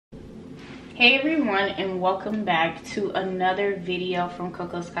Hey everyone, and welcome back to another video from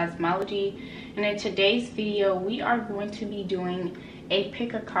Cocoscosmology. And in today's video we are going to be doing a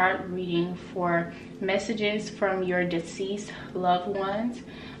pick a card reading for messages from your deceased loved ones.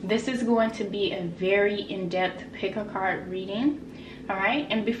 This is going to be a very in-depth pick a card reading. Alright,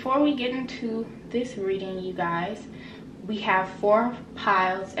 and before we get into this reading, you guys, we have 4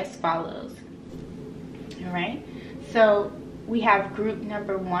 piles as follows. Alright, so we have group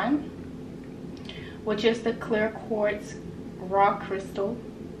number 1, which is the clear quartz raw crystal.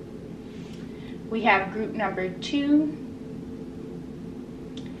 We have group number 2.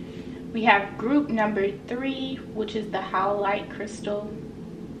 We have group number 3, which is the howlite crystal.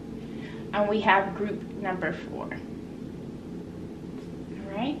 And we have group number 4.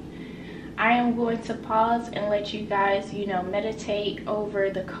 Alright. I am going to pause and let you guys, meditate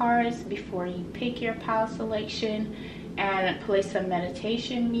over the cards before you pick your pile selection and play some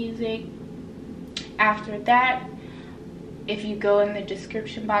meditation music. After that, if you go in the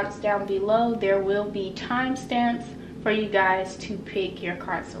description box down below, there will be timestamps for you guys to pick your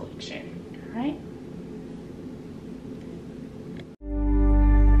card selection. All right?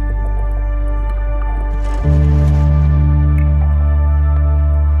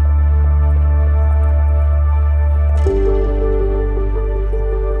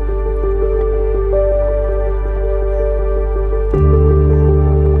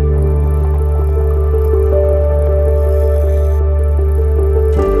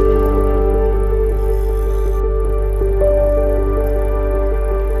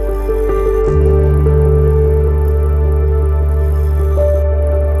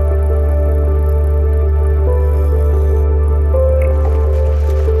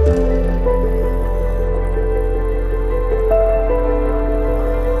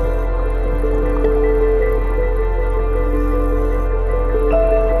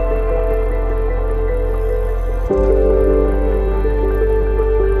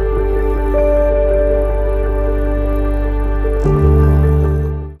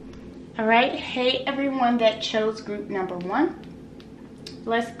 Hey everyone that chose group number 1,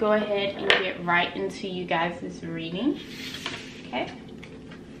 let's go ahead and get right into you guys' reading. Okay,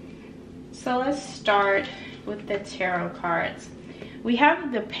 so let's start with the tarot cards. We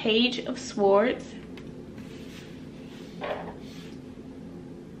have the Page of Swords.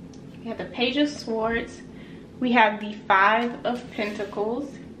 We have the Page of Swords. We have the 5 of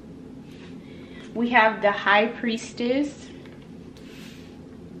Pentacles. We have the High Priestess.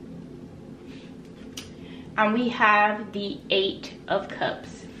 And we have the 8 of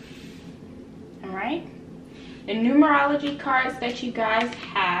Cups. Alright. The numerology cards that you guys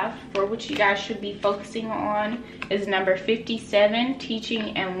have, for which you guys should be focusing on, is number 57,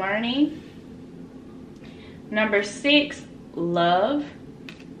 Teaching and Learning. Number 6, Love.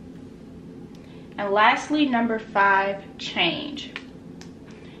 And lastly, number 5, Change.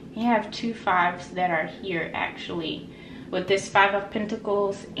 You have 2 5s that are here actually, with this 5 of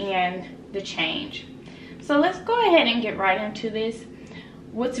Pentacles and the Change. So let's go ahead and get right into this.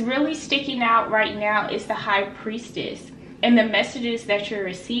 What's really sticking out right now is the High Priestess. And the messages that you're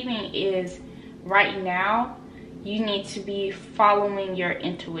receiving is, right now, you need to be following your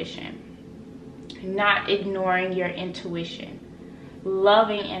intuition. Not ignoring your intuition.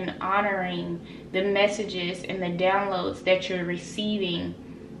 Loving and honoring the messages and the downloads that you're receiving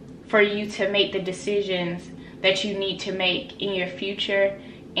for you to make the decisions that you need to make in your future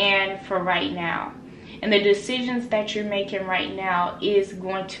and for right now. And the decisions that you're making right now is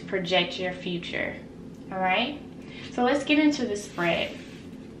going to project your future. Alright? So let's get into the spread.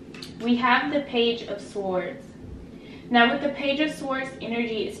 We have the Page of Swords. Now with the Page of Swords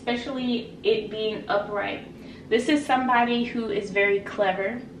energy, especially it being upright, this is somebody who is very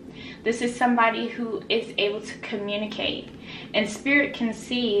clever. This is somebody who is able to communicate. And Spirit can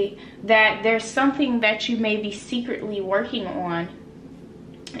see that there's something that you may be secretly working on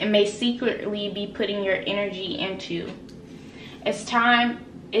and may secretly be putting your energy into. It's time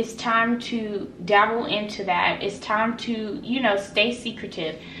to dabble into that. It's time to, stay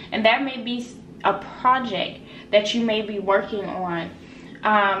secretive. And that may be a project that you may be working on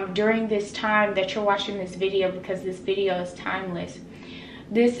during this time that you're watching this video, because this video is timeless.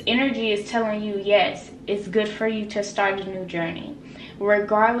 This energy is telling you, yes, it's good for you to start a new journey.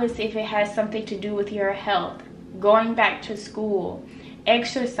 Regardless if it has something to do with your health, going back to school,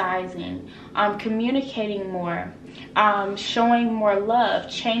 exercising, communicating more, showing more love,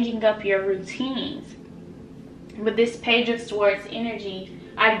 changing up your routines. With this Page of Swords energy,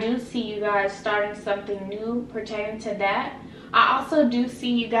 I do see you guys starting something new pertaining to that. I also do see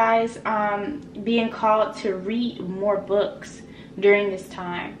you guys being called to read more books, during this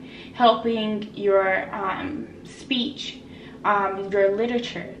time, helping your speech, your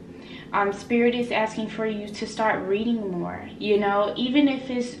literature. Spirit is asking for you to start reading more, you know, even if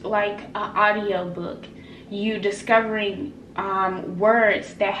it's like an audio book, you discovering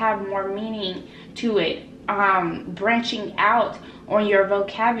words that have more meaning to it, branching out on your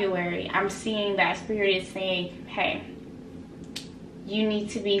vocabulary. I'm seeing that Spirit is saying, hey, you need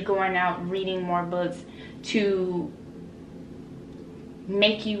to be going out reading more books to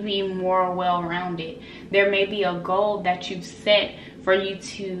make you be more well-rounded. There may be a goal that you've set for you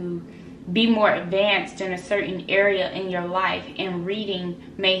to be more advanced in a certain area in your life, and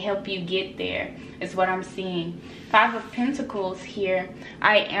reading may help you get there, is what I'm seeing. 5 of Pentacles here.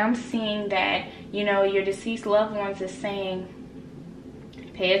 I am seeing that, you know, your deceased loved ones is saying,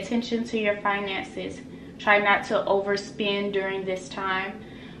 pay attention to your finances. Try not to overspend during this time.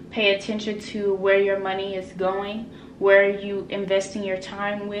 Pay attention to where your money is going, where you investing your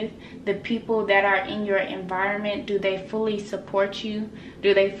time with, the people that are in your environment. Do they fully support you?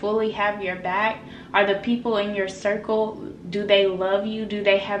 Do they fully have your back? Are the people in your circle, do they love you? Do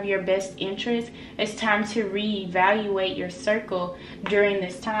they have your best interest? It's time to reevaluate your circle during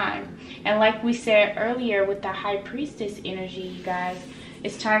this time. And like we said earlier with the High Priestess energy, you guys,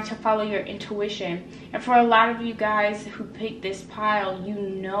 it's time to follow your intuition. And for a lot of you guys who picked this pile, you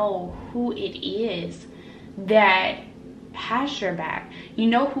know who it is that has your back. You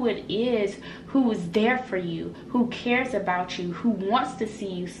know who it is who is there for you, who cares about you, who wants to see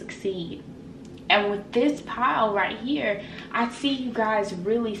you succeed. And with this pile right here, I see you guys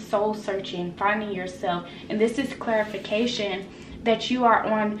really soul searching, finding yourself. And this is clarification that you are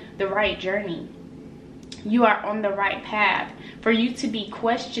on the right journey. You are on the right path. For you to be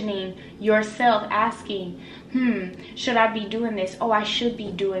questioning yourself, asking, should I be doing this? Oh, I should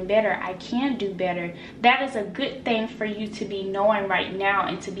be doing better. I can do better. That is a good thing for you to be knowing right now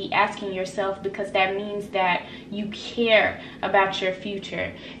and to be asking yourself, because that means that you care about your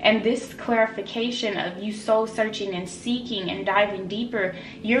future. And this clarification of you soul searching and seeking and diving deeper,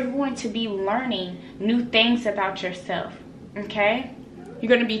 you're going to be learning new things about yourself, okay? You're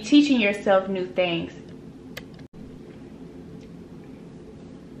going to be teaching yourself new things.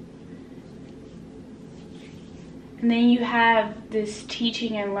 And then you have this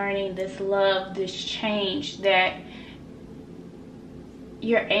teaching and learning, this love, this change that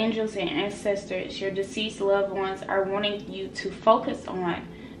your angels and ancestors, your deceased loved ones are wanting you to focus on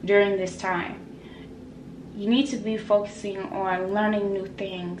during this time. You need to be focusing on learning new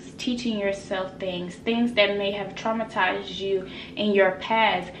things, teaching yourself things that may have traumatized you in your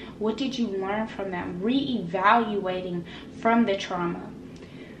past. What did you learn from them? Reevaluating from the trauma.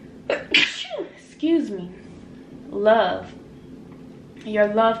 Excuse me. Love, your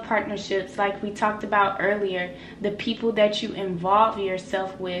love partnerships, like we talked about earlier, the people that you involve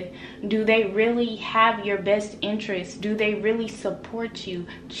yourself with, do they really have your best interests? Do they really support you?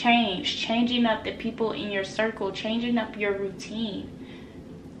 Changing up the people in your circle, changing up your routine.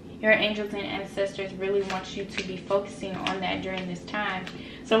 Your angels and ancestors really want you to be focusing on that during this time.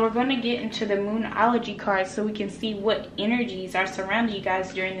 So we're going to get into the Moonology cards so we can see what energies are surrounding you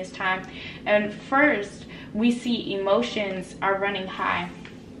guys during this time. And first, we see emotions are running high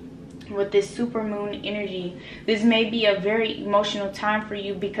with this super moon energy. This may be a very emotional time for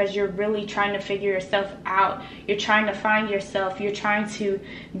you because you're really trying to figure yourself out. You're trying to find yourself. You're trying to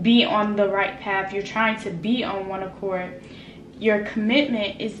be on the right path. You're trying to be on one accord. Your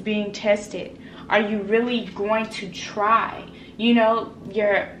commitment is being tested. Are you really going to try? You know,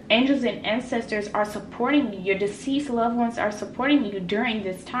 your angels and ancestors are supporting you. Your deceased loved ones are supporting you during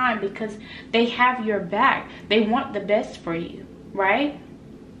this time because they have your back. They want the best for you, right?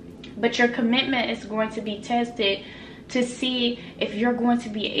 But your commitment is going to be tested to see if you're going to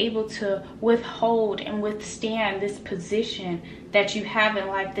be able to withhold and withstand this position that you have in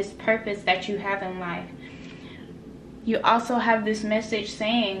life, this purpose that you have in life. You also have this message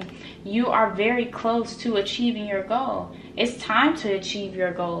saying you are very close to achieving your goal. It's time to achieve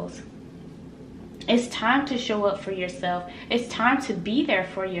your goals. It's time to show up for yourself. It's time to be there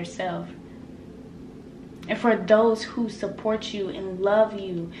for yourself. And for those who support you and love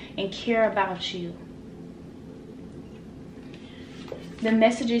you and care about you. The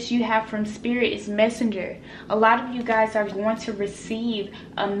messages you have from Spirit is messenger. A lot of you guys are going to receive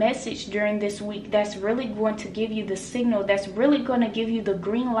a message during this week that's really going to give you the signal, that's really going to give you the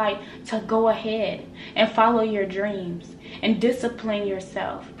green light to go ahead and follow your dreams and discipline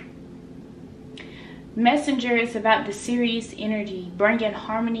yourself. Messenger is about the Sirius energy, bringing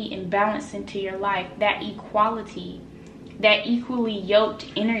harmony and balance into your life, that equality, that equally yoked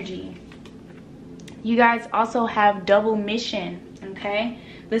energy. You guys also have double mission, okay?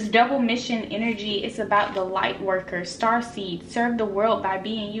 This double mission energy is about the light worker, starseed, serve the world by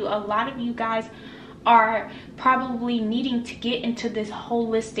being you. A lot of you guys are probably needing to get into this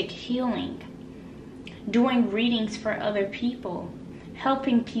holistic healing, doing readings for other people,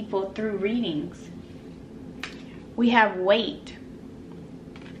 helping people through readings. We have wait,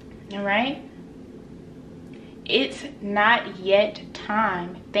 all right? It's not yet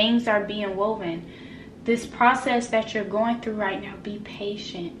time. Things are being woven. This process that you're going through right now, be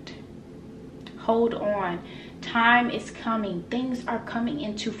patient. Hold on. Time is coming. Things are coming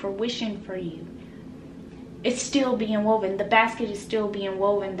into fruition for you. It's still being woven. The basket is still being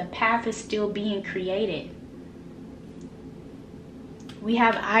woven. The path is still being created. We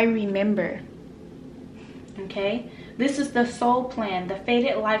have I remember. Okay? This is the soul plan, the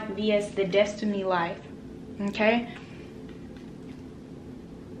fated life vs the destiny life. Okay?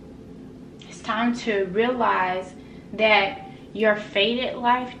 It's time to realize that your fated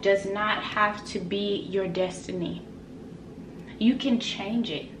life does not have to be your destiny. You can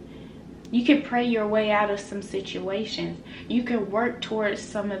change it. You can pray your way out of some situations. You can work towards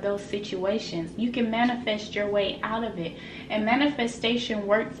some of those situations. You can manifest your way out of it. And manifestation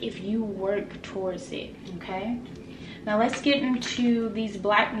works if you work towards it, okay? Now let's get into these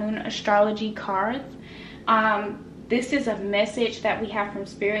Black Moon astrology cards. This is a message that we have from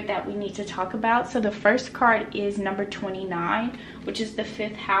Spirit that we need to talk about. So the first card is number 29, which is the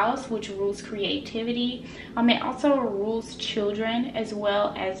 5th house, which rules creativity. It also rules children, as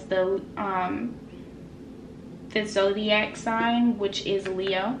well as the zodiac sign, which is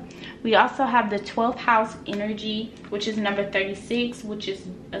Leo. We also have the 12th house energy, which is number 36, which is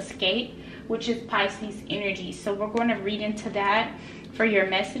escape, which is Pisces energy. So we're going to read into that for your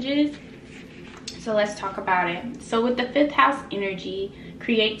messages. So let's talk about it. So with the 5th house energy,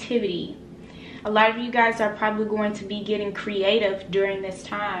 creativity. A lot of you guys are probably going to be getting creative during this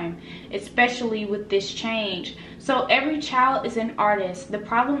time, especially with this change. So every child is an artist. The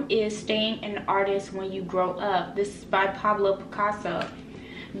problem is staying an artist when you grow up. This is by Pablo Picasso.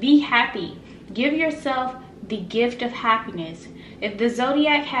 Be happy. Give yourself the gift of happiness. If the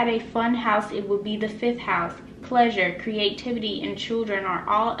zodiac had a fun house, it would be the 5th house. Pleasure, creativity, and children are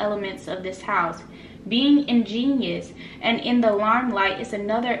all elements of this house. Being ingenious and in the limelight is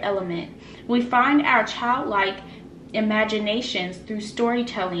another element. We find our childlike imaginations through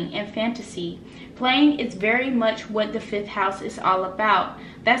storytelling and fantasy. Playing is very much what the 5th house is all about.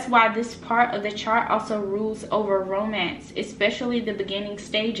 That's why this part of the chart also rules over romance, especially the beginning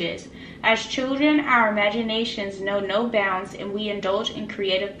stages. As children, our imaginations know no bounds and we indulge in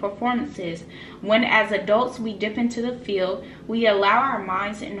creative performances. When as adults we dip into the field, we allow our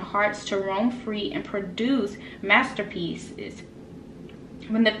minds and hearts to roam free and produce masterpieces.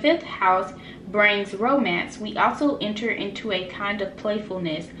 When the 5th house brings romance, we also enter into a kind of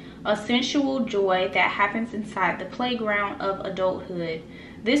playfulness, a sensual joy that happens inside the playground of adulthood.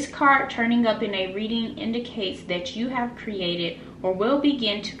 This card turning up in a reading indicates that you have created or will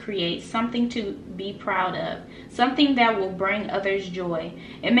begin to create something to be proud of, something that will bring others joy.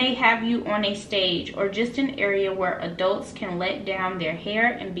 It may have you on a stage or just an area where adults can let down their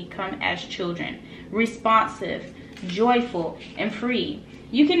hair and become as children, responsive, joyful, and free.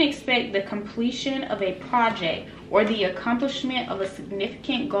 You can expect the completion of a project or the accomplishment of a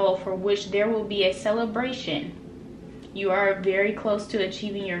significant goal for which there will be a celebration. You are very close to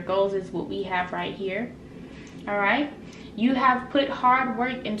achieving your goals is what we have right here. All right. You have put hard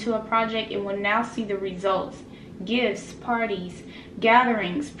work into a project and will now see the results. Gifts, parties,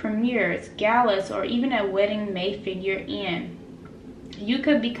 gatherings, premieres, galas, or even a wedding may figure in. You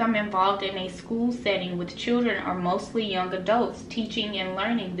could become involved in a school setting with children or mostly young adults, teaching and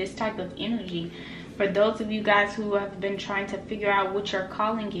learning this type of energy. For those of you guys who have been trying to figure out what your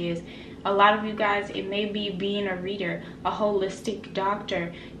calling is, a lot of you guys, it may be being a reader, a holistic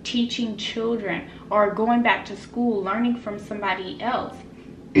doctor, teaching children, or going back to school, learning from somebody else.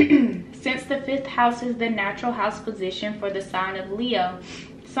 Since the 5th house is the natural house position for the sign of Leo,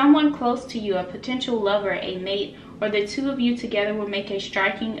 someone close to you, a potential lover, a mate, or the two of you together will make a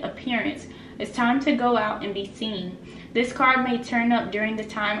striking appearance. It's time to go out and be seen. This card may turn up during the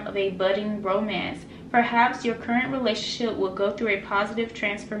time of a budding romance. Perhaps your current relationship will go through a positive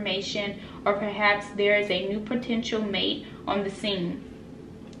transformation, or perhaps there is a new potential mate on the scene.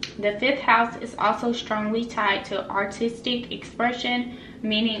 The 5th house is also strongly tied to artistic expression,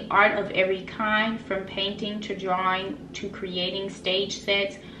 meaning art of every kind, from painting to drawing to creating stage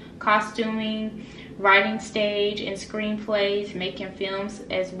sets, costuming, writing stage and screenplays, making films,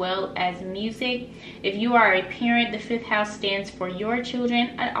 as well as music. If you are a parent, the 5th house stands for your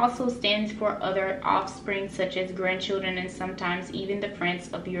children. It also stands for other offspring, such as grandchildren and sometimes even the friends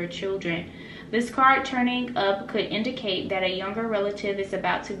of your children. This card turning up could indicate that a younger relative is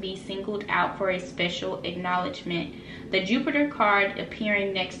about to be singled out for a special acknowledgement. The Jupiter card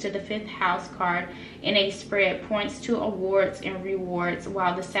appearing next to the 5th house card in a spread points to awards and rewards,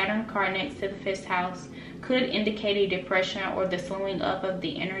 while the Saturn card next to the 5th house could indicate a depression or the slowing up of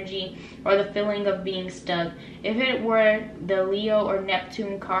the energy or the feeling of being stuck. If it were the Leo or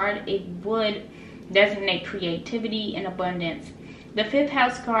Neptune card, it would designate creativity and abundance. The 5th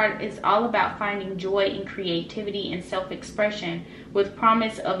house card is all about finding joy in creativity and self-expression, with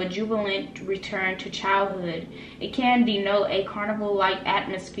promise of a jubilant return to childhood. It can denote a carnival-like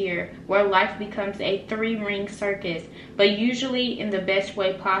atmosphere where life becomes a 3-ring circus, but usually in the best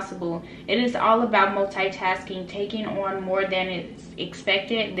way possible. It is all about multitasking, taking on more than is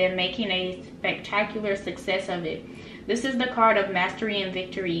expected, then making a spectacular success of it. This is the card of mastery and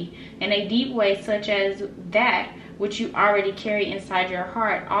victory. In a deep way such as that which you already carry inside your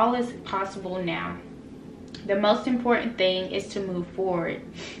heart, all is possible now. The most important thing is to move forward.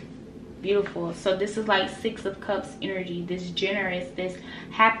 Beautiful. So this is like 6 of Cups energy, this generous, this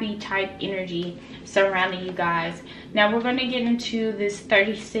happy type energy surrounding you guys. Now we're going to get into this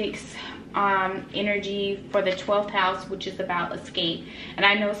 36 energy for the 12th house, which is about escape. And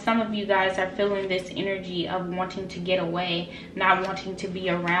I know some of you guys are feeling this energy of wanting to get away, not wanting to be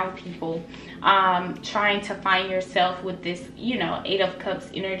around people, trying to find yourself with this, you know, 8 of Cups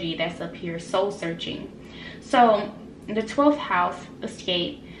energy that's up here, soul searching. So the 12th house,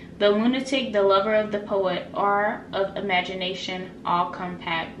 escape, the lunatic, the lover of the poet, are of imagination, all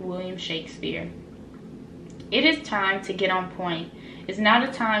compact. William Shakespeare. It is time to get on point. It's not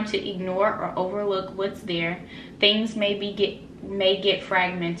a time to ignore or overlook what's there. Things may get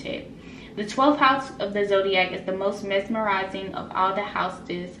fragmented. The 12th house of the zodiac is the most mesmerizing of all the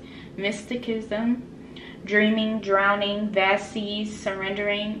houses. Mysticism, dreaming, drowning, vast seas,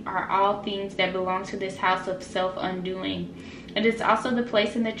 surrendering are all things that belong to this house of self-undoing. It is also the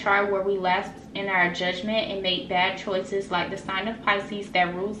place in the chart where we lapse in our judgment and make bad choices, like the sign of Pisces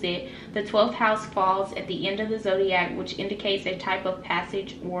that rules it. The 12th house falls at the end of the zodiac, which indicates a type of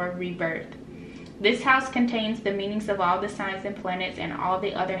passage or rebirth. This house contains the meanings of all the signs and planets and all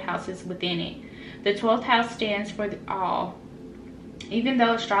the other houses within it. The 12th house stands for all. Even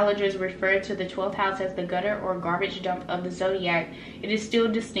though astrologers refer to the 12th house as the gutter or garbage dump of the zodiac, it is still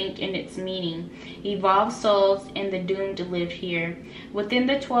distinct in its meaning. Evolved souls and the doomed live here. Within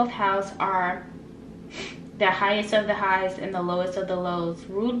the 12th house are the highest of the highs and the lowest of the lows.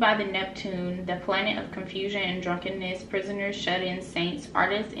 Ruled by the Neptune, the planet of confusion and drunkenness, prisoners, shut-ins, saints,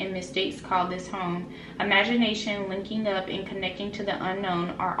 artists, and mystics call this home. Imagination, linking up, and connecting to the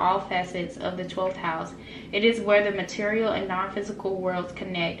unknown are all facets of the 12th house. It is where the material and non-physical worlds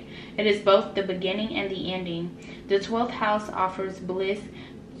connect. It is both the beginning and the ending. The 12th house offers bliss,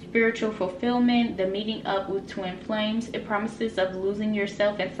 spiritual fulfillment, the meeting up with twin flames. It promises of losing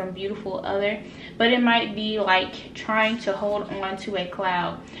yourself and some beautiful other, but it might be like trying to hold on to a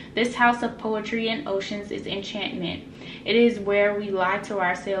cloud. This house of poetry and oceans is enchantment. It is where we lie to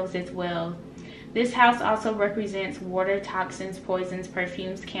ourselves as well. This house also represents water, toxins, poisons,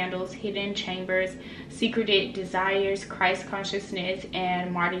 perfumes, candles, hidden chambers, secreted desires, Christ consciousness,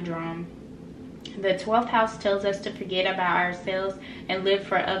 and martyrdom. The 12th house tells us to forget about ourselves and live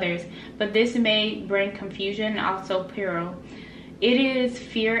for others, but this may bring confusion and also peril. It is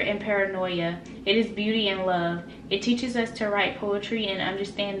fear and paranoia. It is beauty and love. It teaches us to write poetry and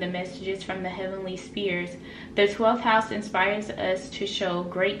understand the messages from the heavenly spheres. The 12th house inspires us to show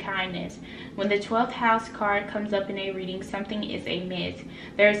great kindness. When the 12th house card comes up in a reading, something is amiss.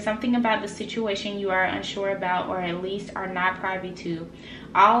 There is something about the situation you are unsure about, or at least are not privy to.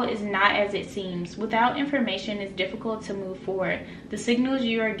 All is not as it seems. Without information, it's difficult to move forward. The signals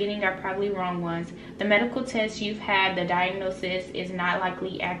you are getting are probably wrong ones. The medical tests you've had, the diagnosis is not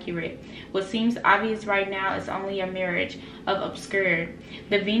likely accurate. What seems obvious right now is only a mirage of obscured.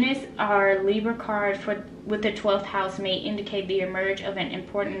 The Venus or Libra card with the 12th house may indicate the emerge of an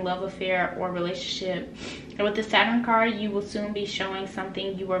important love affair or relationship. And with the Saturn card, you will soon be showing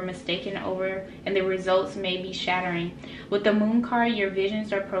something you were mistaken over, and the results may be shattering. With the Moon card, your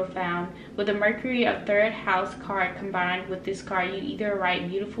visions are profound. With the Mercury or 3rd house card combined with this card, you either write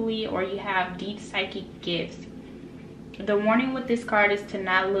beautifully or you have deep psychic gifts. The warning with this card is to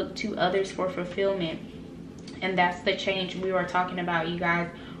not look to others for fulfillment. And that's the change we were talking about, you guys.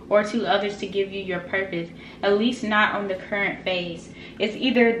 or to others to give you your purpose, at least not on the current phase. It's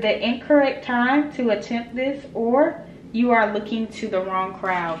either the incorrect time to attempt this, or you are looking to the wrong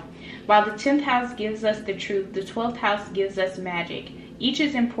crowd. While the 10th house gives us the truth, the 12th house gives us magic. Each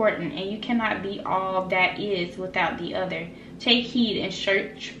is important, and you cannot be all that is without the other. Take heed and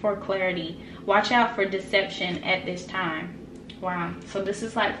search for clarity. Watch out for deception at this time. Wow. So this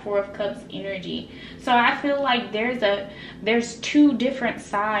is like Four of Cups energy. So I feel like there's two different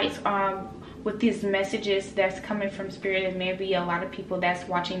sides with these messages that's coming from Spirit, and maybe a lot of people that's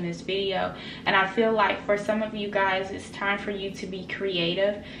watching this video. And I feel like for some of you guys, it's time for you to be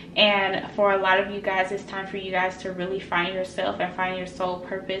creative, and for a lot of you guys, it's time for you guys to really find yourself and find your soul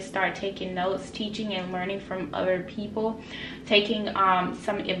purpose. Start taking notes, teaching and learning from other people, taking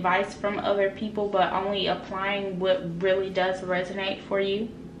some advice from other people, but only applying what really does resonate for you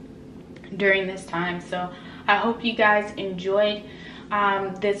during this time. So I hope you guys enjoyed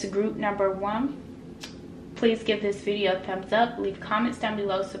this group number 1. Please give this video a thumbs up, leave comments down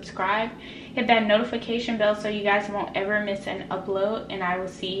below, subscribe, hit that notification bell so you guys won't ever miss an upload, and I will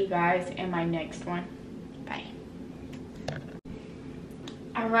see you guys in my next one. Bye.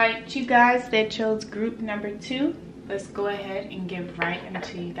 Alright, you guys that chose group number 2, let's go ahead and get right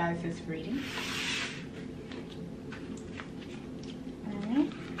into you guys' reading.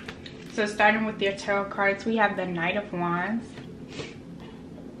 Alright, so starting with your tarot cards, we have the Knight of Wands.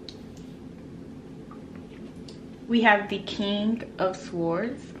 We have the King of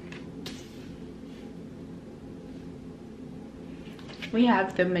Swords. We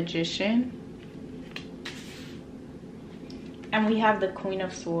have the Magician. And we have the Queen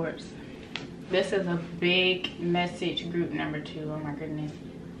of Swords. This is a big message, group number 2. Oh my goodness.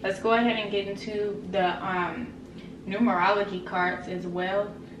 Let's go ahead and get into the numerology cards as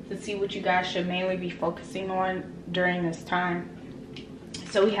well to see what you guys should mainly be focusing on during this time.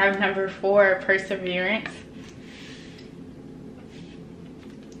 So we have number 4, Perseverance.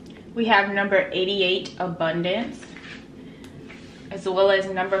 We have number 88, Abundance, as well as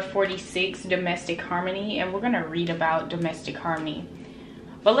number 46, Domestic Harmony. And we're going to read about domestic harmony.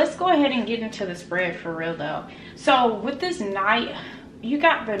 But let's go ahead and get into the spread for real though. So with this Knight, you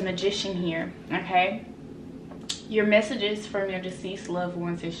got the Magician here, okay? Your messages from your deceased loved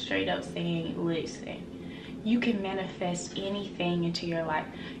ones is straight up saying, listen, you can manifest anything into your life.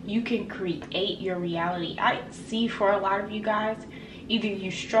 You can create your reality. I see for a lot of you guys, either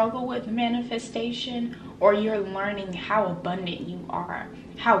you struggle with manifestation, or you're learning how abundant you are,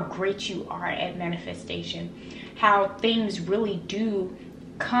 how great you are at manifestation, how things really do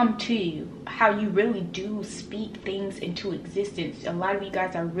come to you, how you really do speak things into existence. A lot of you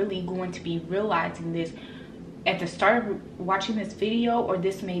guys are really going to be realizing this at the start of watching this video, or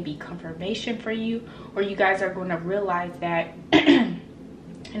this may be confirmation for you, or you guys are going to realize that in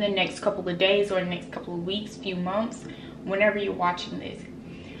the next couple of days, or the next couple of weeks, few months, whenever you're watching this.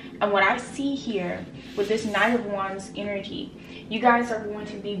 And what I see here with this Knight of Wands energy, you guys are going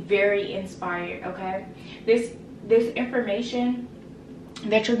to be very inspired, okay? This information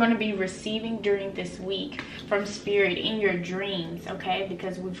that you're going to be receiving during this week from Spirit in your dreams, okay?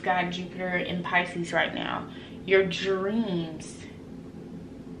 Because we've got Jupiter in Pisces right now. Your dreams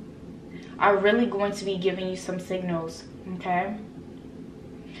are really going to be giving you some signals, okay?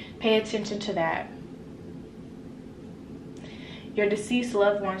 Pay attention to that. Your deceased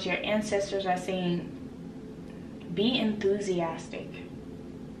loved ones, your ancestors are saying, be enthusiastic.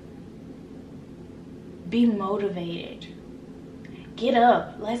 Be motivated. Get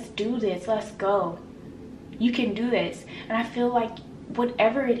up. Let's do this. Let's go. You can do this. And I feel like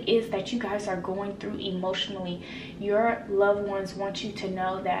whatever it is that you guys are going through emotionally, your loved ones want you to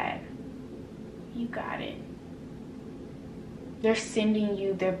know that you got it. They're sending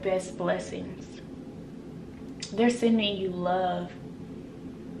you their best blessings. They're sending you love,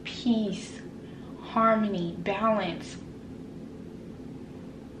 peace, harmony, balance.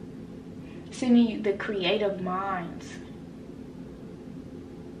 Sending you the creative minds.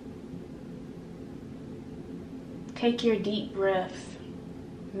 Take your deep breaths.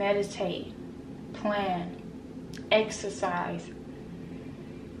 Meditate. Plan. Exercise.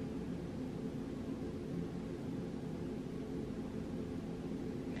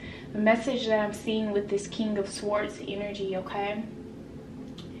 The message that I'm seeing with this King of Swords energy, okay?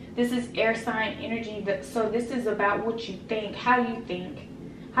 This is air sign energy. So this is about what you think, how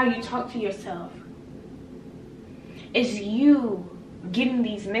you talk to yourself. It's you getting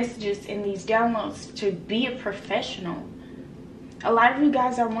these messages and these downloads to be a professional. A lot of you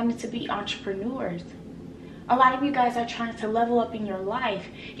guys are wanting to be entrepreneurs. A lot of you guys are trying to level up in your life,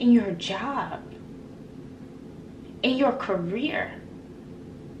 in your job, in your career.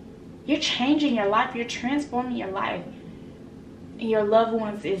 You're changing your life. You're transforming your life. And your loved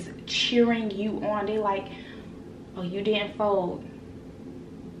ones is cheering you on. They like, oh, you didn't fold.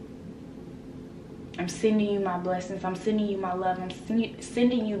 I'm sending you my blessings. I'm sending you my love. I'm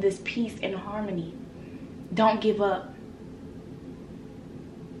sending you this peace and harmony. Don't give up.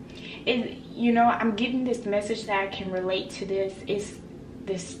 You know, I'm getting this message that I can relate to this. Is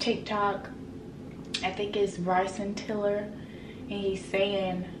this TikTok, I think it's Bryson Tiller, and he's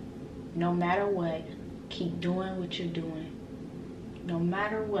saying, no matter what, keep doing what you're doing. No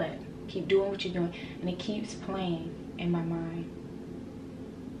matter what, keep doing what you're doing. And it keeps playing in my mind.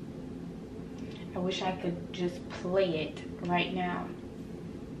 I wish I could just play it right now.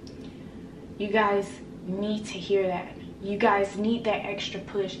 You guys need to hear that. You guys need that extra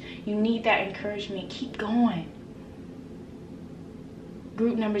push. You need that encouragement. Keep going.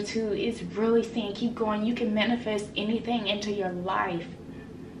 Group number 2 is really saying keep going. You can manifest anything into your life.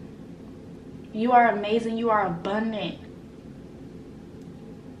 You are amazing. You are abundant.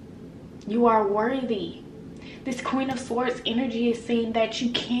 You are worthy. This Queen of Swords energy is saying that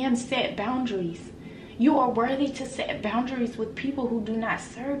you can set boundaries. You are worthy to set boundaries with people who do not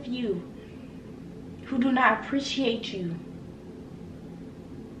serve you, who do not appreciate you.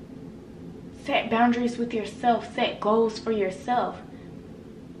 Set boundaries with yourself. Set goals for yourself.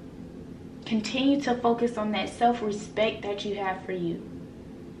 Continue to focus on that self-respect that you have for you.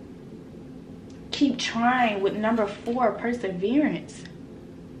 Keep trying with number 4, perseverance.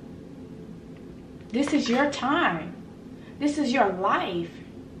 This is your time. This is your life.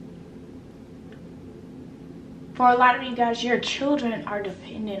 For a lot of you guys, your children are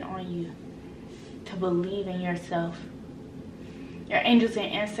dependent on you to believe in yourself. Your angels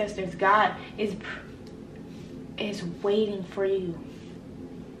and ancestors, God is waiting for you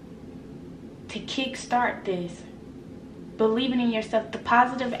to kickstart this. Believing in yourself, the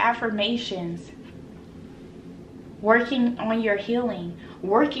positive affirmations, working on your healing,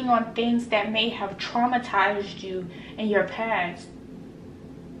 working on things that may have traumatized you in your past.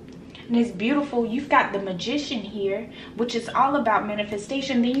 And it's beautiful. You've got the Magician here, which is all about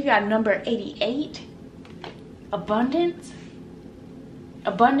manifestation. Then you got number 88, abundance.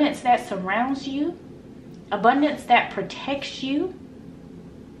 Abundance that surrounds you. Abundance that protects you.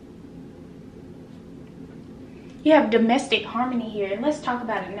 You have domestic harmony here, and let's talk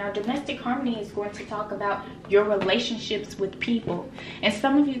about it now. Domestic harmony is going to talk about your relationships with people. And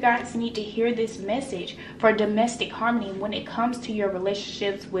some of you guys need to hear this message for domestic harmony when it comes to your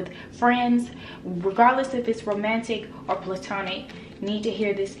relationships with friends, regardless if it's romantic or platonic. You need to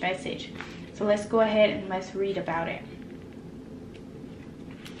hear this message. So let's go ahead and let's read about it.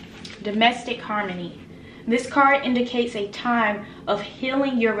 Domestic harmony. This card indicates a time of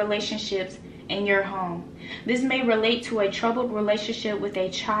healing your relationships in your home. This may relate to a troubled relationship with a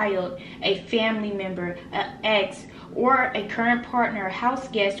child, a family member, an ex, or a current partner, house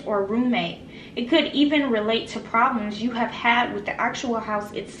guest, or roommate. It could even relate to problems you have had with the actual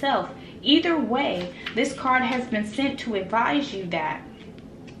house itself. Either way, this card has been sent to advise you that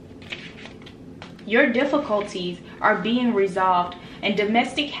your difficulties are being resolved and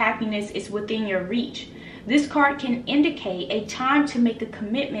domestic happiness is within your reach. This card can indicate a time to make a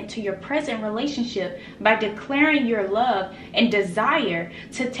commitment to your present relationship by declaring your love and desire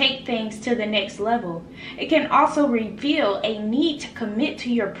to take things to the next level. It can also reveal a need to commit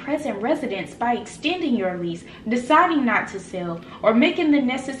to your present residence by extending your lease, deciding not to sell, or making the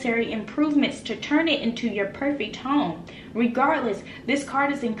necessary improvements to turn it into your perfect home. Regardless, this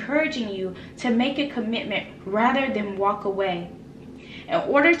card is encouraging you to make a commitment rather than walk away. In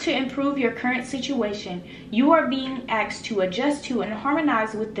order to improve your current situation, you are being asked to adjust to and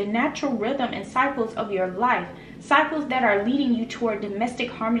harmonize with the natural rhythm and cycles of your life, cycles that are leading you toward domestic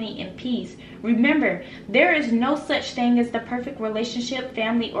harmony and peace. Remember, there is no such thing as the perfect relationship,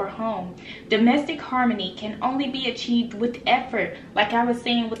 family, or home. Domestic harmony can only be achieved with effort, like I was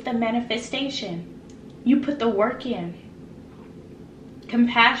saying with the manifestation. You put the work in.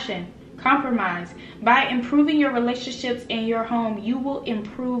 Compassion. Compromise. By improving your relationships in your home, you will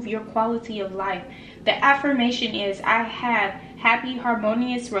improve your quality of life. The affirmation is, I have happy,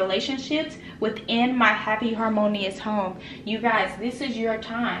 harmonious relationships within my happy, harmonious home. You guys, this is your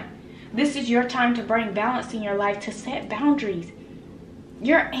time. This is your time to bring balance in your life, to set boundaries.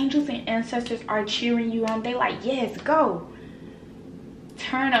 Your angels and ancestors are cheering you on. They like, yes, go.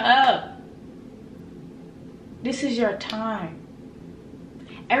 Turn up. This is your time.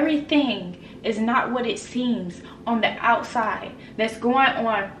 Everything is not what it seems on the outside that's going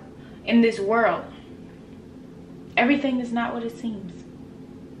on in this world. Everything is not what it seems.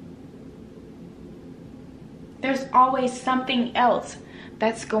 There's always something else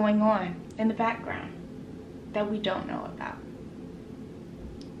that's going on in the background that we don't know about.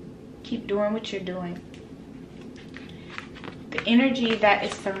 Keep doing what you're doing. The energy that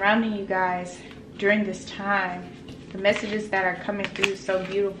is surrounding you guys during this time, the messages that are coming through, so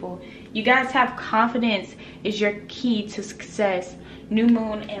beautiful. You guys have confidence is your key to success. New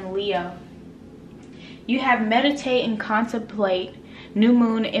moon in Leo. You have meditate and contemplate. New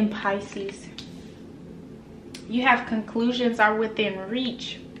moon in Pisces. You have conclusions are within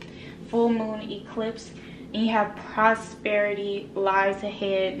reach. Full moon eclipse. And you have prosperity lies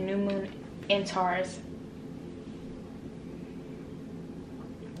ahead. New moon in Taurus.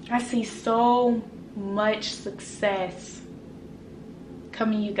 I see so much success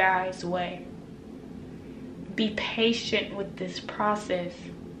coming you guys' way. Be patient with this process.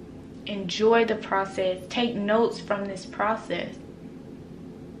 Enjoy the process. Take notes from this process.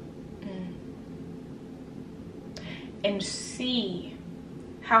 And see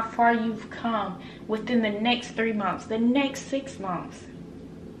how far you've come within the next 3 months, the next 6 months.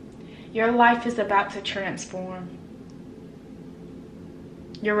 Your life is about to transform.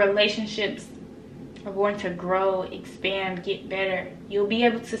 Your relationships are going to grow, expand, get better. You'll be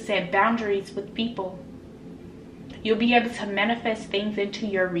able to set boundaries with people. You'll be able to manifest things into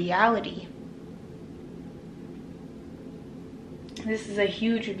your reality. This is a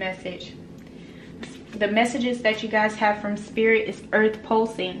huge message. The messages that you guys have from Spirit is earth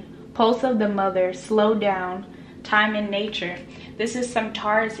pulsing, pulse of the mother, slow down, time in nature. This is some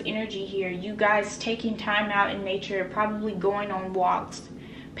Taurus energy here. You guys taking time out in nature, probably going on walks,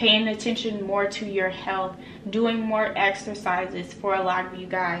 paying attention more to your health, doing more exercises for a lot of you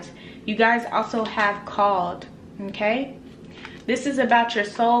guys. You guys also have called, okay? This is about your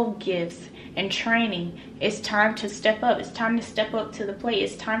soul gifts and training. It's time to step up. It's time to step up to the plate.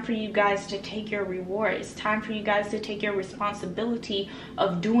 It's time for you guys to take your reward. It's time for you guys to take your responsibility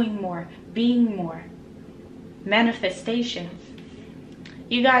of doing more, being more. Manifestations.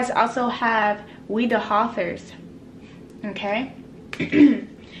 You guys also have We the Authors, okay?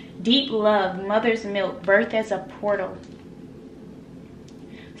 Deep love, mother's milk, birth as a portal.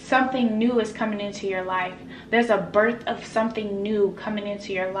 Something new is coming into your life. There's a birth of something new coming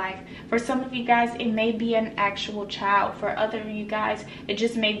into your life. For some of you guys, it may be an actual child. For other of you guys, it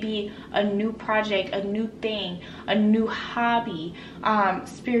just may be a new project, a new thing, a new hobby,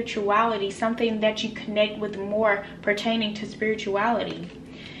 spirituality, something that you connect with more pertaining to spirituality.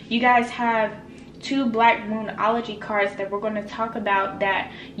 You guys have 2 Black Moonology cards that we're going to talk about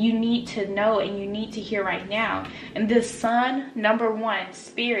that you need to know and you need to hear right now. And the Sun, number 1,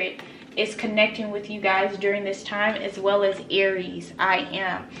 Spirit, is connecting with you guys during this time, as well as Aries, I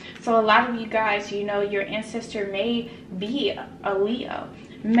am. So a lot of you guys, you know, your ancestor may be a Leo,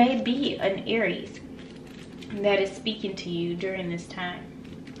 may be an Aries that is speaking to you during this time.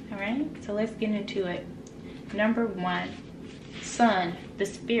 All right, so let's get into it. Number 1, Sun, the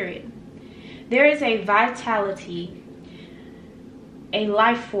Spirit. There is a vitality, a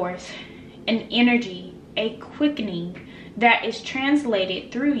life force, an energy, a quickening that is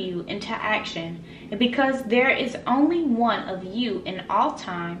translated through you into action. And because there is only one of you in all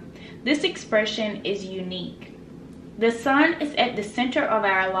time, this expression is unique. The sun is at the center of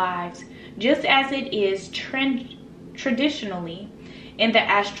our lives, just as it is traditionally in the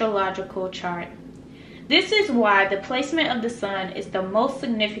astrological chart. This is why the placement of the sun is the most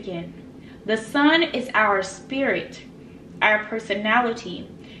significant. The sun is our spirit, our personality.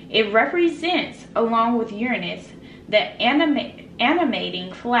 It represents, along with Uranus, the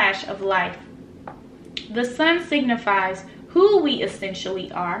animating flash of life. The sun signifies who we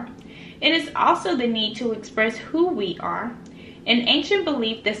essentially are. It is also the need to express who we are. In ancient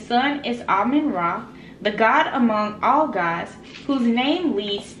belief, the sun is Amen-Ra, the god among all gods, whose name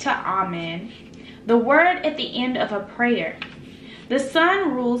leads to Amen, the word at the end of a prayer. The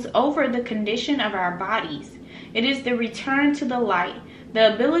sun rules over the condition of our bodies. It is the return to the light,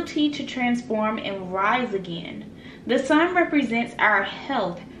 the ability to transform and rise again. The sun represents our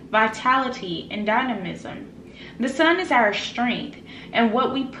health, vitality, and dynamism. The sun is our strength and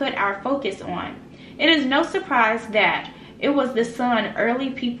what we put our focus on. It is no surprise that it was the sun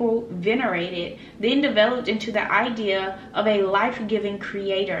early people venerated, then developed into the idea of a life-giving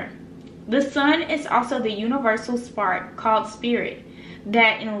creator. The sun is also the universal spark called spirit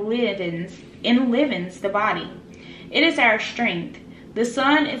that enlivens the body. It is our strength. The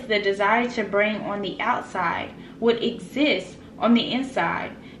sun is the desire to bring on the outside what exists on the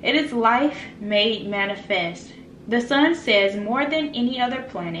inside. It is life made manifest. The sun says more than any other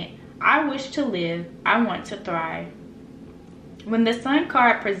planet, I wish to live, I want to thrive. When the sun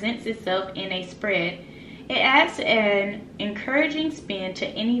card presents itself in a spread, It adds an encouraging spin to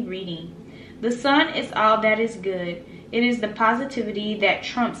any reading. The sun is all that is good. It is the positivity that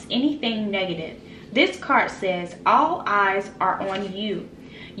trumps anything negative. This card says all eyes are on you.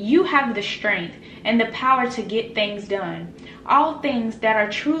 You have the strength and the power to get things done. All things that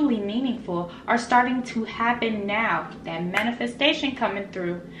are truly meaningful are starting to happen now. That manifestation coming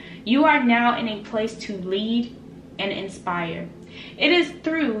through. You are now in a place to lead and inspire. It is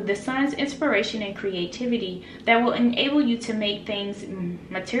through the sun's inspiration and creativity that will enable you to make things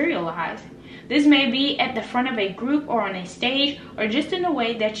materialize. This may be at the front of a group or on a stage or just in a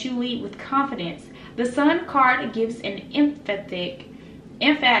way that you lead with confidence. The sun card gives an emphatic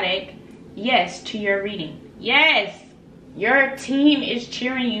yes to your reading. Yes, your team is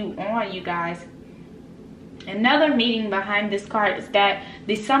cheering you on, you guys. Another meaning behind this card is that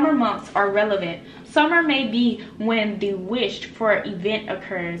the summer months are relevant. Summer may be when the wished for event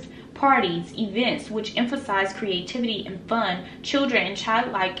occurs. Parties, events which emphasize creativity and fun, children and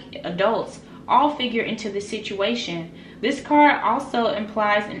childlike adults all figure into the situation. This card also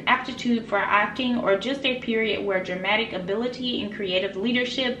implies an aptitude for acting or just a period where dramatic ability and creative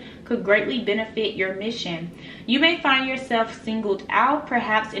leadership could greatly benefit your mission. You may find yourself singled out,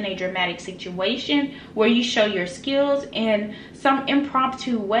 perhaps in a dramatic situation where you show your skills in some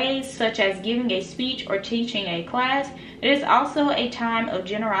impromptu ways, such as giving a speech or teaching a class. It is also a time of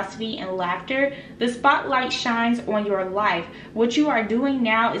generosity and laughter. The spotlight shines on your life. What you are doing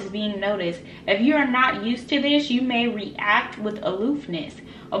now is being noticed. If you are not used to this, you may react with aloofness.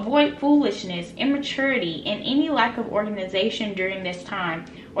 Avoid foolishness, immaturity, and any lack of organization during this time,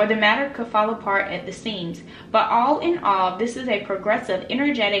 or the matter could fall apart at the seams. But all in all, this is a progressive,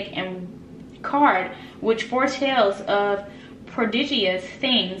 energetic, and card which foretells of prodigious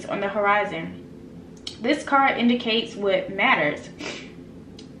things on the horizon. This card indicates what matters.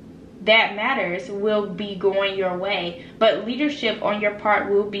 That matters will be going your way, but leadership on your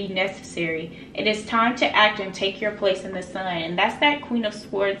part will be necessary. It is time to act and take your place in the sun. And that's that Queen of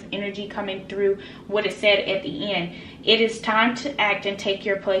Swords energy coming through what it said at the end. It is time to act and take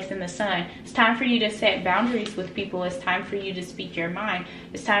your place in the sun. It's time for you to set boundaries with people. It's time for you to speak your mind.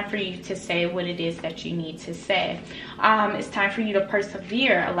 It's time for you to say what it is that you need to say. It's time for you to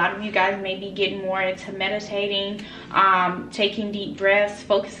persevere. A lot of you guys may be getting more into meditating, taking deep breaths,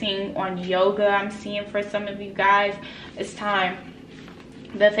 focusing on yoga. I'm seeing for some of you guys, it's time.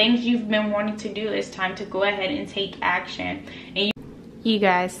 The things you've been wanting to do, it's time to go ahead and take action. And you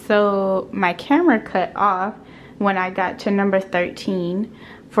guys, so my camera cut off when I got to number 13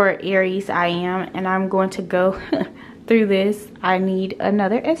 for Aries I am, and I'm going to go through this. I need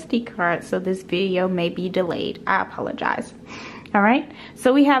another SD card, so this video may be delayed. I apologize. All right,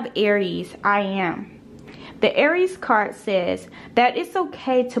 so we have Aries I am. The Aries card says that it's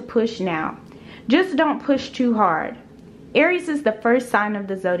okay to push now. Just don't push too hard. Aries is the first sign of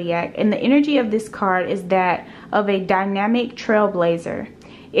the zodiac, and the energy of this card is that of a dynamic trailblazer.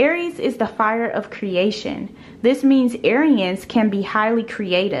 Aries is the fire of creation. This means Arians can be highly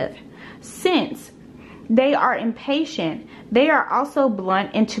creative. Since they are impatient, they are also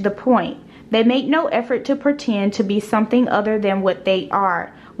blunt and to the point. They make no effort to pretend to be something other than what they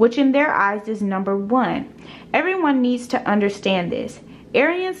are, which in their eyes is number one. Everyone needs to understand this.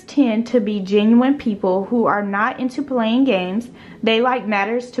 Arians tend to be genuine people who are not into playing games. They like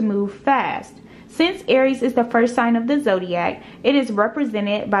matters to move fast. Since Aries is the first sign of the zodiac, it is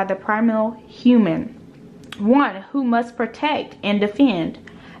represented by the primal human, one who must protect and defend.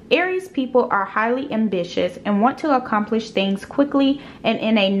 Aries people are highly ambitious and want to accomplish things quickly and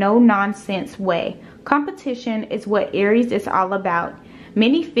in a no-nonsense way. Competition is what Aries is all about.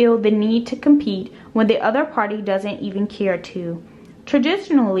 Many feel the need to compete when the other party doesn't even care to.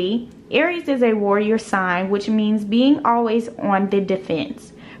 Traditionally, Aries is a warrior sign, which means being always on the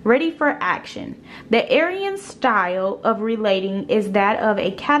defense, ready for action. The Aryan style of relating is that of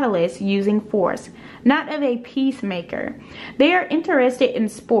a catalyst using force, not of a peacemaker. They are interested in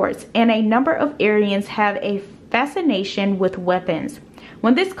sports, and a number of Aryans have a fascination with weapons.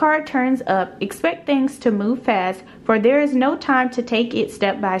 When this card turns up, expect things to move fast, for there is no time to take it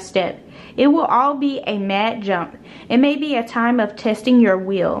step by step. It will all be a mad jump. It may be a time of testing your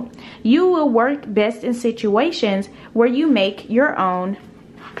will. You will work best in situations where you make your own,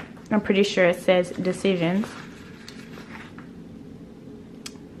 I'm pretty sure it says, decisions.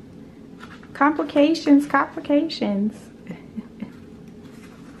 Complications.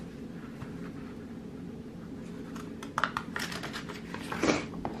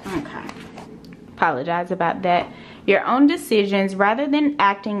 Okay. Apologize about that. Your own decisions rather than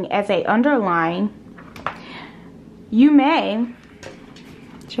acting as a underlying. You may,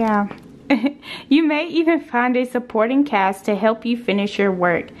 You may even find a supporting cast to help you finish your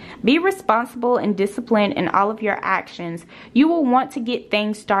work. Be responsible and disciplined in all of your actions. You will want to get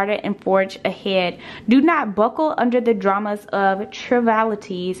things started and forge ahead. Do not buckle under the dramas of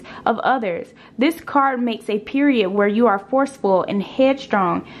trivialities of others. This card makes a period where you are forceful and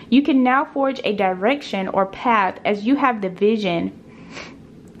headstrong. You can now forge a direction or path as you have the vision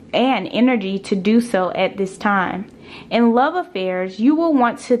and energy to do so at this time. In love affairs, you will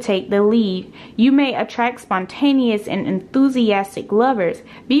want to take the lead. You may attract spontaneous and enthusiastic lovers.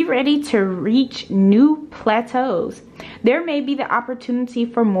 Be ready to reach new plateaus. There may be the opportunity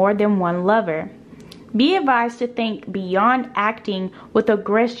for more than one lover. Be advised to think beyond acting with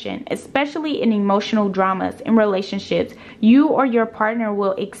aggression, especially in emotional dramas in relationships. You or your partner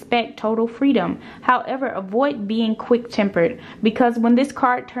will expect total freedom. However, avoid being quick-tempered, because when this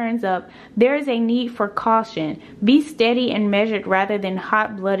card turns up, there is a need for caution. Be steady and measured rather than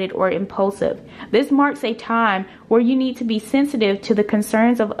hot-blooded or impulsive. This marks a time where you need to be sensitive to the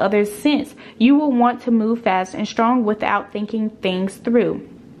concerns of others, since you will want to move fast and strong without thinking things through.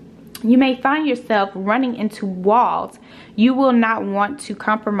 You may find yourself running into walls you will not want to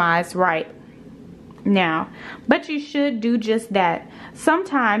compromise right now, but you should do just that.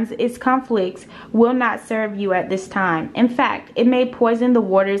 Sometimes its conflicts will not serve you at this time. In fact, it may poison the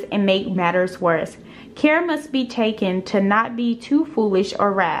waters and make matters worse. Care must be taken to not be too foolish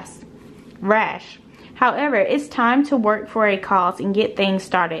or rash. However, it's time to work for a cause and get things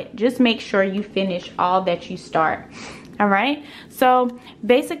started. Just make sure you finish all that you start. Alright, so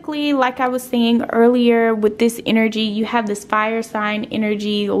basically, like I was saying earlier, with this energy, you have this fire sign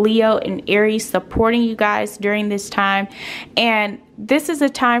energy, Leo and Aries, supporting you guys during this time. And this is a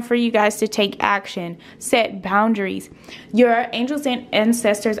time for you guys to take action, set boundaries. Your angels and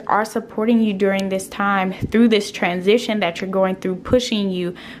ancestors are supporting you during this time through this transition that you're going through, pushing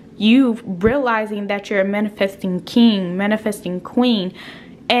you realizing that you're a manifesting king, manifesting queen.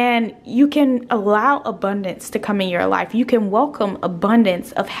 And you can allow abundance to come in your life. You can welcome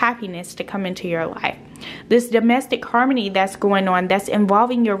abundance of happiness to come into your life. This domestic harmony that's going on, that's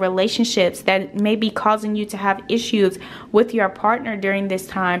involving your relationships, that may be causing you to have issues with your partner during this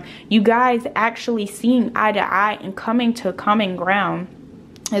time. You guys actually seeing eye to eye and coming to common ground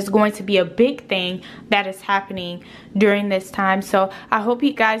is going to be a big thing that is happening during this time. So I hope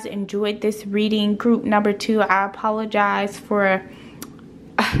you guys enjoyed this reading. Group number 2, I apologize for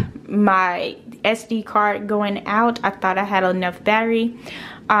my SD card going out. I thought I had enough battery.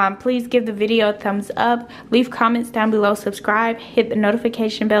 Please give the video a thumbs up, leave comments down below, subscribe, hit the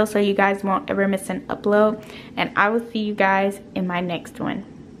notification bell so you guys won't ever miss an upload, and I will see you guys in my next one.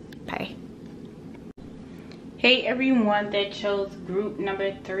 Bye. Hey everyone that chose group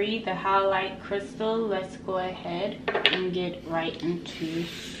number 3, the highlight crystal, let's go ahead and get right into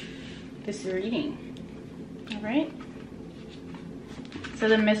this reading. All right. So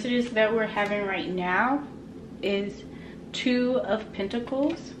the messages that we're having right now is 2 of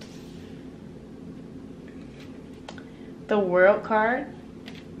Pentacles, the World card,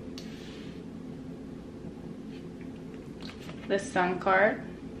 the Sun card,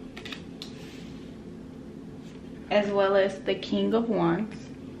 as well as the King of Wands.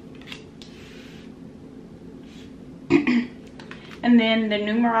 And then the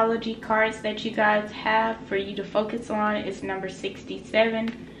numerology cards that you guys have for you to focus on is number 67,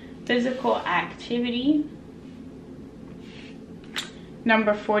 physical activity.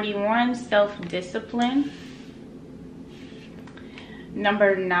 Number 41, self-discipline.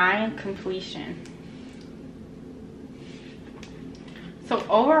 Number 9, completion. So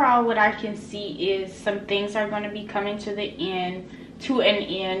overall, what I can see is some things are going to be coming to an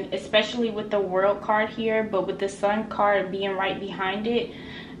end, especially with the World card here, but with the Sun card being right behind it.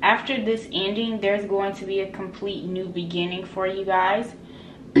 After this ending, there's going to be a complete new beginning for you guys.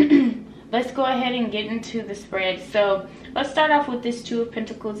 Let's go ahead and get into the spread. So let's start off with this 2 of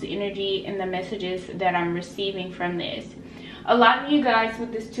Pentacles energy and the messages that I'm receiving from this. A lot of you guys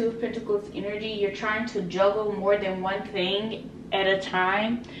with this 2 of Pentacles energy, you're trying to juggle more than one thing at a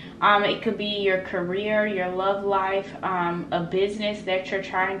time. It could be your career, your love life, a business that you're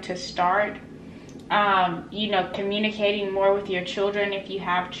trying to start, you know, communicating more with your children if you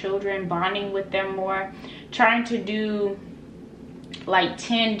have children, bonding with them more, trying to do like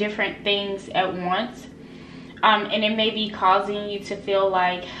 10 different things at once. And it may be causing you to feel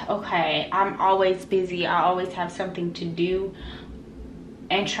like, okay, I'm always busy, I always have something to do,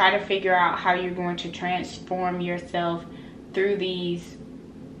 and try to figure out how you're going to transform yourself through these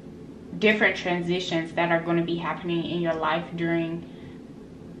different transitions that are going to be happening in your life during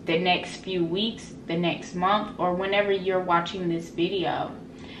the next few weeks, the next month, or whenever you're watching this video.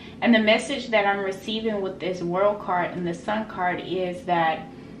 And the message that I'm receiving with this World card and the Sun card is that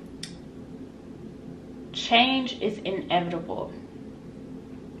change is inevitable.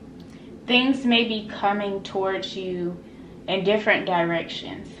 Things may be coming towards you in different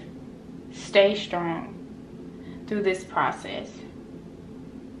directions. Stay strong through this process.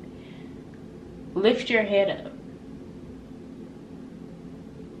 Lift your head up.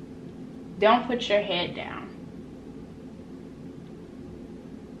 Don't put your head down.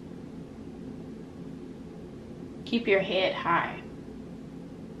 Keep your head high.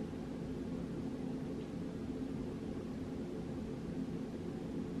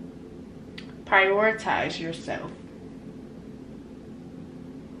 Prioritize yourself.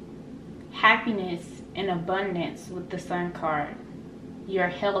 Happiness and abundance with the Sun card. Your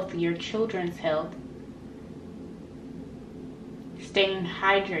health, your children's health. Staying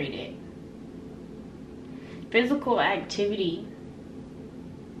hydrated. Physical activity.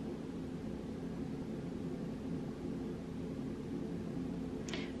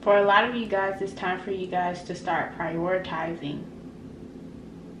 For a lot of you guys, it's time for you guys to start prioritizing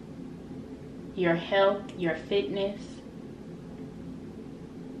your health, your fitness.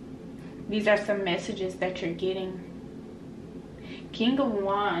 These are some messages that you're getting. King of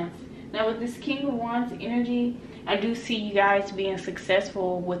Wands. Now with this King of Wands energy, I do see you guys being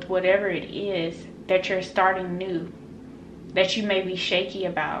successful with whatever it is that you're starting new, that you may be shaky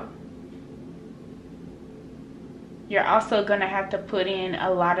about. You're also going to have to put in a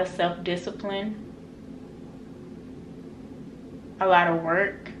lot of self-discipline, a lot of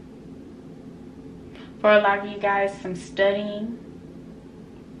work. For a lot of you guys, some studying.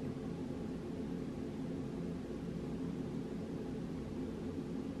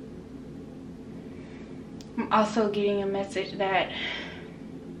 I'm also getting a message that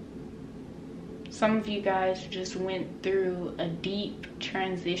some of you guys just went through a deep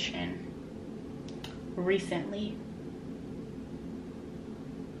transition recently.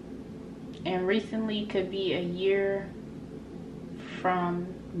 And recently could be a year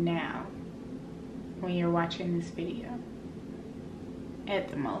from now when you're watching this video, at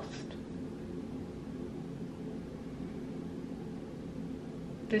the most.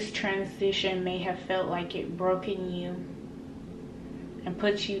 This transition may have felt like it broken you and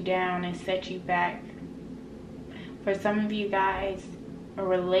put you down and set you back. For some of you guys, a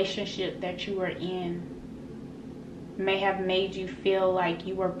relationship that you were in may have made you feel like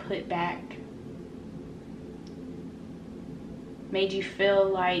you were put back. Made you feel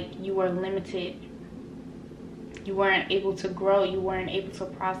like you were limited. You weren't able to grow. You weren't able to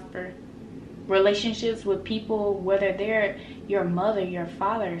prosper. Relationships with people, whether they're your mother, your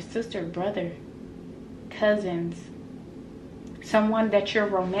father, sister, brother, cousins, someone that you're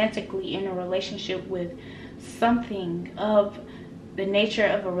romantically in a relationship with, something of the nature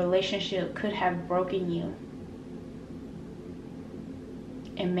of a relationship could have broken you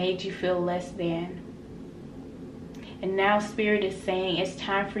and made you feel less than. And now Spirit is saying it's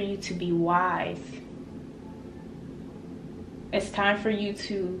time for you to be wise. It's time for you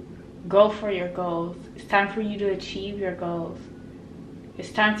to go for your goals. It's time for you to achieve your goals.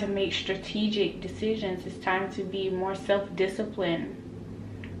 It's time to make strategic decisions. It's time to be more self-disciplined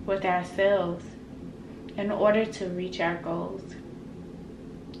with ourselves in order to reach our goals.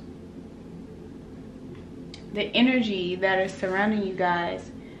 The energy that is surrounding you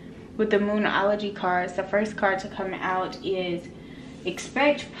guys with the Moonology cards, the first card to come out is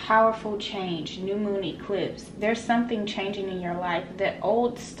expect powerful change, new moon eclipse. There's something changing in your life. The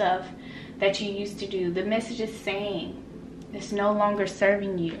old stuff that you used to do, the message is saying it's no longer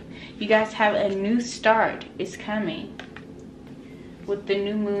serving you. You guys have a new start is coming with the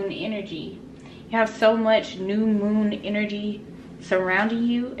new moon energy. You have so much new moon energy surrounding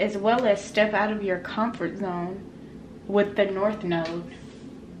you, as well as step out of your comfort zone with the North Node.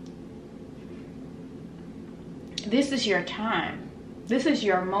 This is your time. This is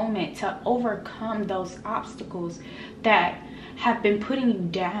your moment to overcome those obstacles that have been putting you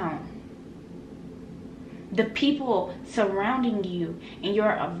down. The people surrounding you in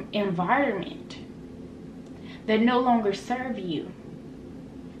your environment that no longer serve you.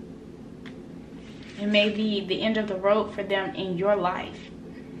 It may be the end of the road for them in your life.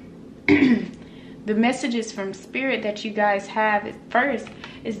 The messages from Spirit that you guys have at first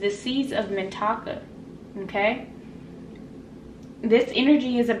is the seeds of Mintaka. Okay? This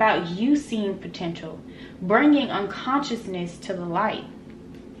energy is about you seeing potential, bringing unconsciousness to the light.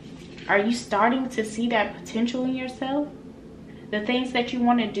 Are you starting to see that potential in yourself? The things that you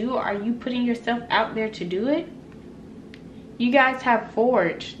want to do, are you putting yourself out there to do it? You guys have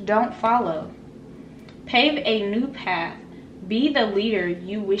forged, don't follow. Pave a new path. Be the leader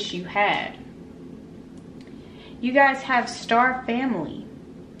you wish you had. You guys have star family.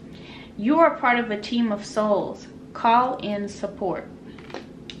 You are part of a team of souls. Call in support.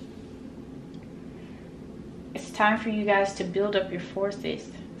 It's time for you guys to build up your forces.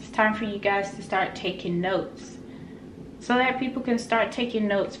 It's time for you guys to start taking notes so that people can start taking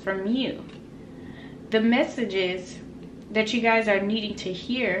notes from you. The messages that you guys are needing to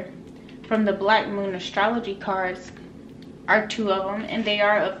hear from the Black Moon astrology cards are 2 of them, and they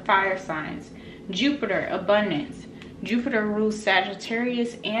are of fire signs. Jupiter, abundance. Jupiter rules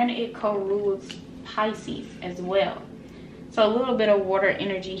Sagittarius, and it co-rules Pisces as well. So a little bit of water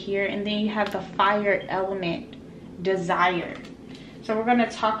energy here, and then you have the fire element, desire. So we're going to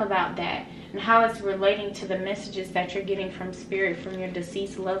talk about that and how it's relating to the messages that you're getting from spirit from your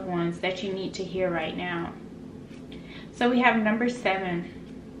deceased loved ones that you need to hear right now. So we have number 7,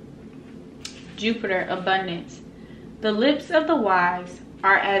 Jupiter, abundance. The lips of the wise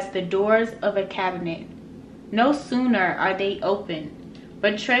are as the doors of a cabinet. No sooner are they open,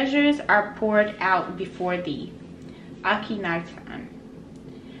 but treasures are poured out before thee. Akhenaten.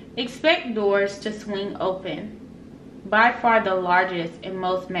 Expect doors to swing open. By far the largest and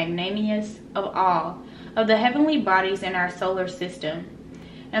most magnanimous of all of the heavenly bodies in our solar system.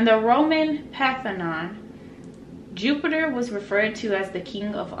 In the Roman Pantheon, Jupiter was referred to as the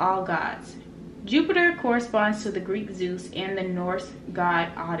king of all gods. Jupiter corresponds to the Greek Zeus and the Norse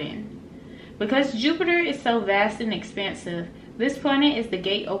god Odin. Because Jupiter is so vast and expansive, this planet is the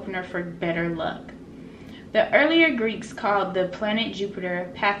gate opener for better luck. The earlier Greeks called the planet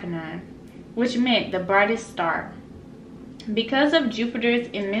Jupiter Pantheon, which meant the brightest star. Because of Jupiter's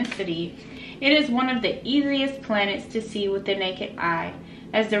immensity, it is one of the easiest planets to see with the naked eye.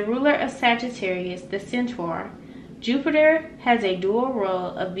 As the ruler of Sagittarius, the centaur, Jupiter has a dual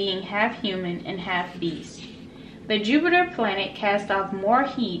role of being half human and half beast. The Jupiter planet casts off more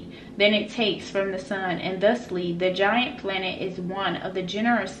heat than it takes from the sun, and thusly the giant planet is one of the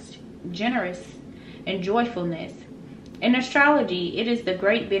generous and joyfulness. In astrology, it is the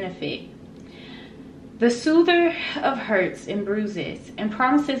great benefit, the soother of hurts and bruises, and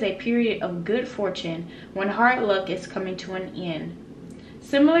promises a period of good fortune when hard luck is coming to an end.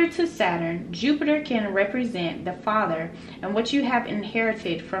 Similar to Saturn, Jupiter can represent the father and what you have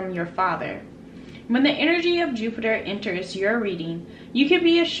inherited from your father. When the energy of Jupiter enters your reading, you can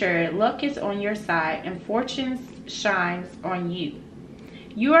be assured luck is on your side and fortune shines on you.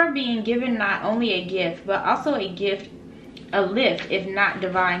 You are being given not only a gift, but also a lift, if not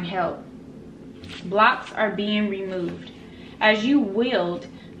divine help. Blocks are being removed. As you wield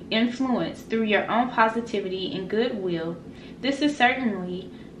influence through your own positivity and goodwill, this is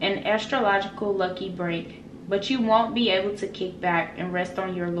certainly an astrological lucky break, but you won't be able to kick back and rest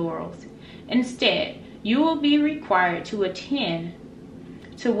on your laurels. Instead, you will be required to attend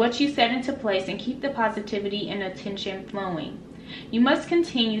to what you set into place and keep the positivity and attention flowing. You must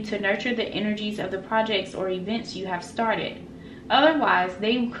continue to nurture the energies of the projects or events you have started. Otherwise,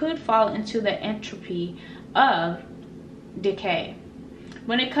 they could fall into the entropy of decay.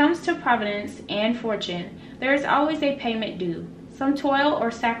 When it comes to providence and fortune, there is always a payment due, some toil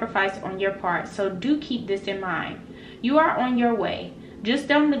or sacrifice on your part, so do keep this in mind. You are on your way. Just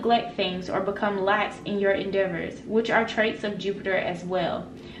don't neglect things or become lax in your endeavors, which are traits of Jupiter as well,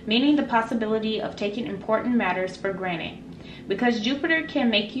 meaning the possibility of taking important matters for granted. Because Jupiter can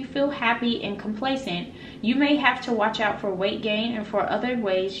make you feel happy and complacent, you may have to watch out for weight gain and for other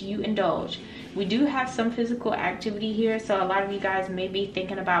ways you indulge. We do have some physical activity here, so a lot of you guys may be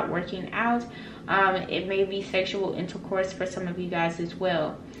thinking about working out. It may be sexual intercourse for some of you guys as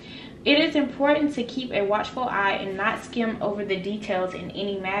well. It is important to keep a watchful eye and not skim over the details in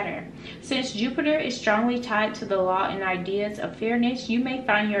any matter. Since Jupiter is strongly tied to the law and ideas of fairness, you may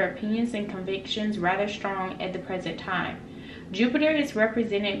find your opinions and convictions rather strong at the present time. Jupiter is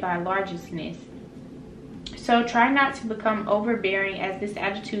represented by largeness, so try not to become overbearing, as this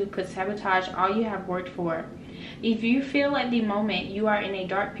attitude could sabotage all you have worked for. If you feel at the moment you are in a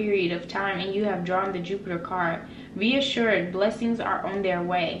dark period of time and you have drawn the Jupiter card, be assured blessings are on their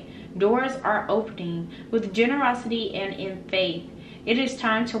way. Doors are opening with generosity and in faith. It is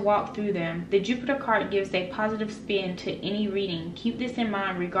time to walk through them. The Jupiter card gives a positive spin to any reading. Keep this in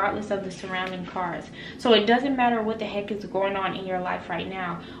mind regardless of the surrounding cards. So it doesn't matter what the heck is going on in your life right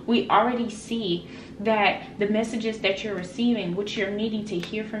now. We already see that the messages that you're receiving, which you're needing to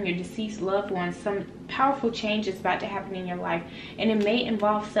hear from your deceased loved ones, some powerful change is about to happen in your life, and it may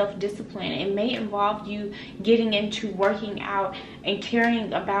involve self-discipline. It may involve you getting into working out and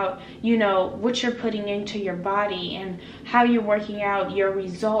caring about, you know, what you're putting into your body and how you're working out, your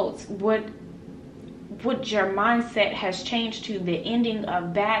results, what your mindset has changed to, the ending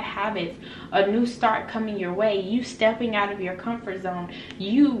of bad habits, a new start coming your way, you stepping out of your comfort zone,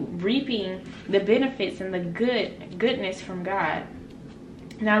 you reaping the benefits and the goodness from God.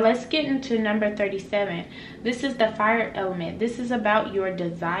 Now let's get into number 37. This is the fire element. This is about your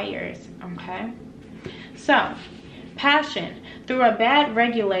desires, okay? So, passion through a bad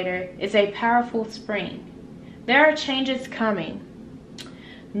regulator is a powerful spring. There are changes coming.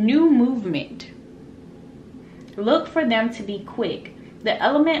 New movement. Look for them to be quick. The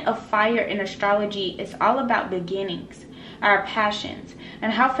element of fire in astrology is all about beginnings, our passions,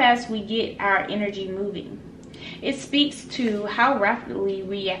 and how fast we get our energy moving. It speaks to how rapidly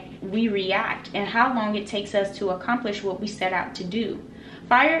we react and how long it takes us to accomplish what we set out to do.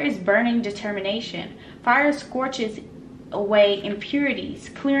 Fire is burning determination. Fire scorches away impurities,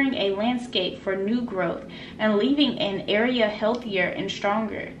 clearing a landscape for new growth and leaving an area healthier and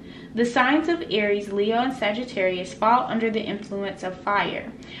stronger. The signs of Aries, Leo, and Sagittarius fall under the influence of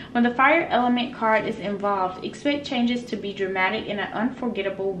fire. When the fire element card is involved, expect changes to be dramatic in an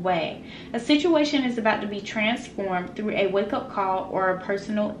unforgettable way. A situation is about to be transformed through a wake-up call or a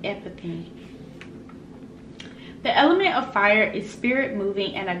personal epiphany. The element of fire is spirit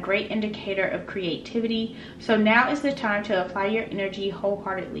moving and a great indicator of creativity, so now is the time to apply your energy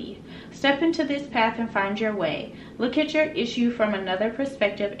wholeheartedly. Step into this path and find your way. Look at your issue from another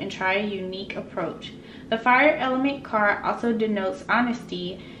perspective and try a unique approach. The fire element card also denotes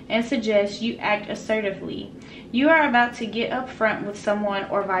honesty and suggests you act assertively. You are about to get up front with someone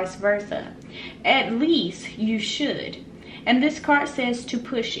or vice versa. At least you should. And this card says to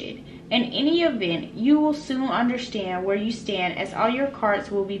push it. In any event, you will soon understand where you stand as all your cards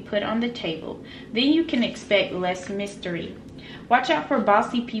will be put on the table. Then you can expect less mystery. Watch out for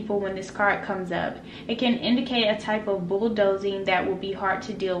bossy people when this card comes up. It can indicate a type of bulldozing that will be hard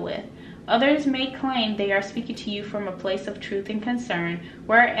to deal with. Others may claim they are speaking to you from a place of truth and concern,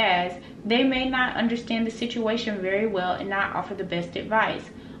 whereas they may not understand the situation very well and not offer the best advice.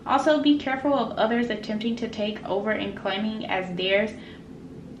 Also, be careful of others attempting to take over and claiming as theirs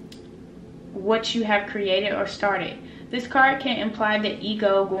what you have created or started. This card can imply the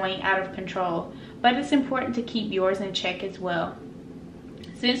ego going out of control, but it's important to keep yours in check as well.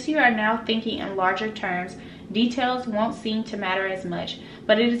 Since you are now thinking in larger terms, details won't seem to matter as much,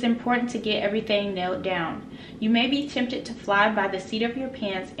 but it is important to get everything nailed down. You may be tempted to fly by the seat of your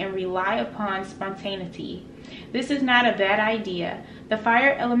pants and rely upon spontaneity. This is not a bad idea. The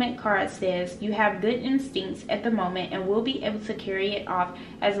fire element card says you have good instincts at the moment and will be able to carry it off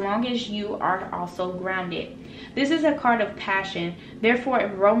as long as you are also grounded. This is a card of passion. Therefore,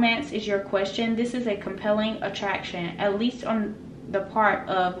 if romance is your question, this is a compelling attraction, at least on the part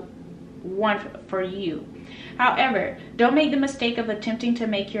of one for you. However, don't make the mistake of attempting to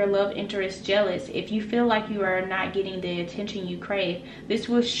make your love interest jealous. If you feel like you are not getting the attention you crave, this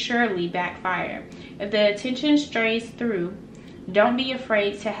will surely backfire. If the attention strays through, don't be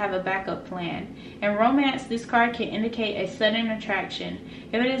afraid to have a backup plan. In romance, this card can indicate a sudden attraction.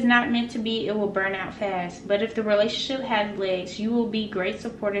 If it is not meant to be, it will burn out fast. But if the relationship has legs, you will be great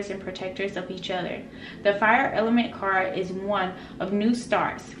supporters and protectors of each other. The fire element card is one of new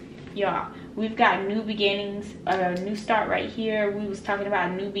starts. Y'all, we've got new beginnings, a new start right here. We was talking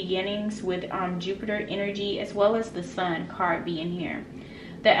about new beginnings with Jupiter energy as well as the sun card being here.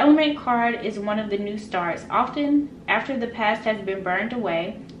 The element card is one of the new starts, often after the past has been burned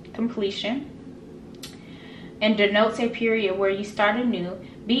away, completion, and denotes a period where you start anew.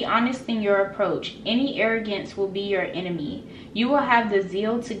 Be honest in your approach. Any arrogance will be your enemy. You will have the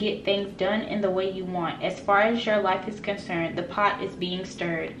zeal to get things done in the way you want. As far as your life is concerned, the pot is being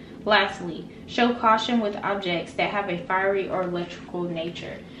stirred. Lastly, show caution with objects that have a fiery or electrical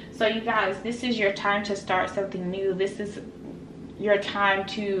nature. So you guys, this is your time to start something new. This is your time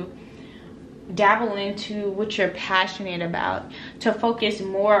to dabble into what you're passionate about, to focus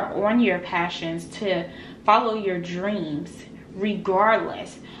more on your passions, to follow your dreams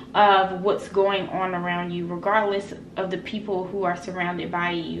regardless of what's going on around you, regardless of the people who are surrounded by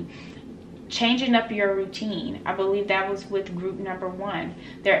you. Changing up your routine. I believe that was with group number 1.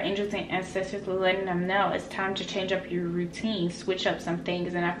 Their angels and ancestors were letting them know it's time to change up your routine, switch up some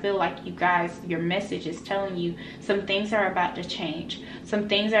things. And I feel like you guys, your message is telling you some things are about to change. Some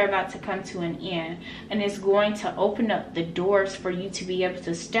things are about to come to an end. And it's going to open up the doors for you to be able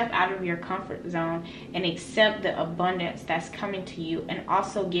to step out of your comfort zone and accept the abundance that's coming to you. And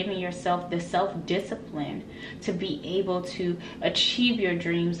also giving yourself the self-discipline to be able to achieve your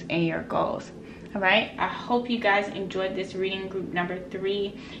dreams and your goals. All right, I hope you guys enjoyed this reading, group number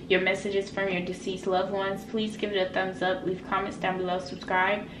 3, your messages from your deceased loved ones. Please give it a thumbs up, leave comments down below,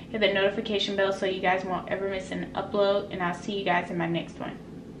 subscribe, hit the notification bell so you guys won't ever miss an upload, and I'll see you guys in my next one.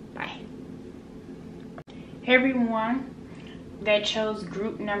 Bye. Hey everyone that chose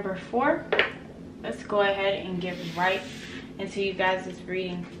group number 4, let's go ahead and get right into you guys'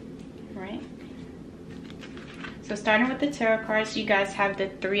 reading. All right, so starting with the tarot cards, you guys have the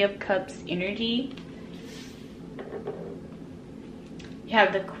 3 of Cups energy. You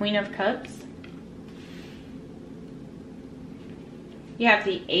have the Queen of Cups. You have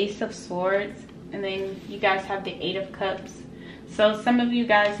the Ace of Swords. And then you guys have the 8 of Cups. So some of you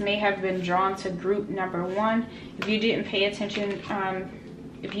guys may have been drawn to group number 1. If you didn't pay attention,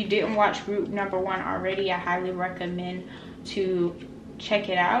 if you didn't watch group number 1 already, I highly recommend to check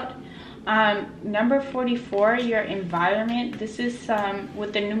it out. Number 44, your environment. This is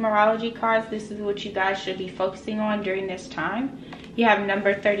with the numerology cards, this is what you guys should be focusing on during this time. You have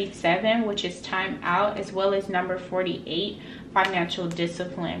number 37, which is time out, as well as number 48, financial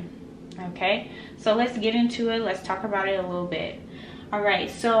discipline. Okay, so let's get into it. Let's talk about it a little bit. All right,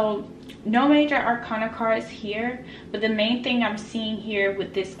 so no major arcana cards here, but the main thing I'm seeing here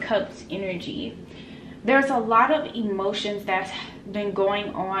with this Cups energy, there's a lot of emotions that's been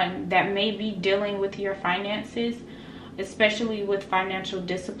going on that may be dealing with your finances, especially with financial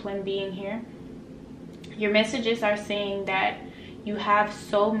discipline being here. Your messages are saying that you have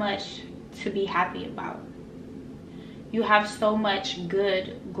so much to be happy about. You have so much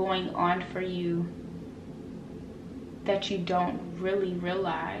good going on for you that you don't really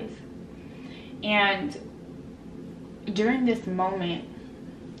realize. And during this moment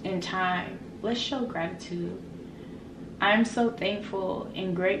in time, let's show gratitude. I'm so thankful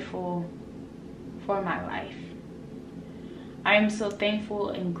and grateful for my life. I am so thankful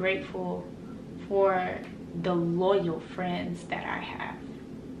and grateful for the loyal friends that I have.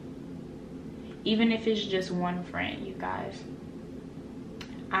 Even if it's just one friend, you guys.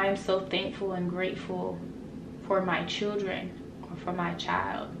 I am so thankful and grateful for my children or for my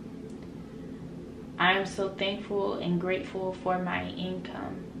child. I am so thankful and grateful for my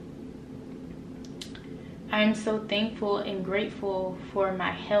income. I am so thankful and grateful for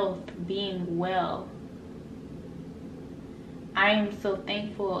my health being well. I am so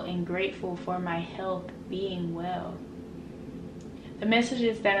thankful and grateful for my health being well. The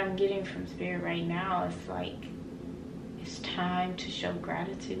messages that I'm getting from Spirit right now is like, it's time to show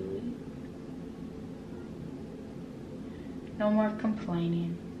gratitude. No more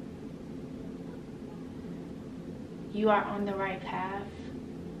complaining. You are on the right path.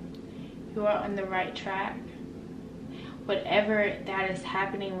 You are on the right track. Whatever that is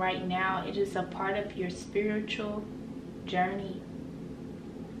happening right now, it is a part of your spiritual journey.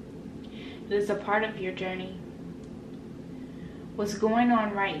 It is a part of your journey. What's going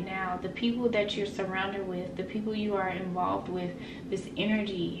on right now, the people that you're surrounded with, the people you are involved with, this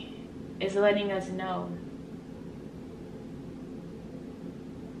energy is letting us know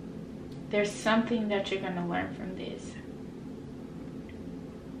there's something that you're going to learn from this.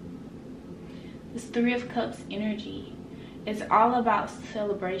 This 3 of Cups energy is all about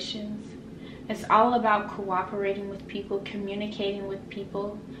celebrations. It's all about cooperating with people, communicating with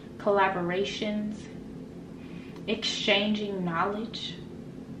people, collaborations, exchanging knowledge.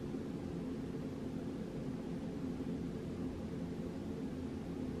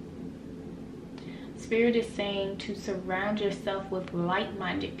 Spirit is saying to surround yourself with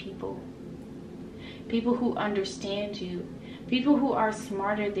like-minded people. People who understand you. People who are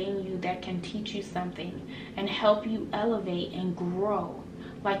smarter than you, that can teach you something and help you elevate and grow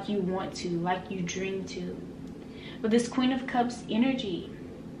like you want to, like you dream to. With this Queen of Cups energy,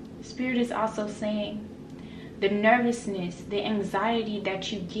 Spirit is also saying the nervousness, the anxiety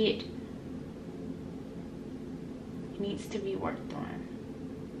that you get needs to be worked on.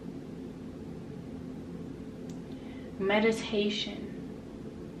 Meditation,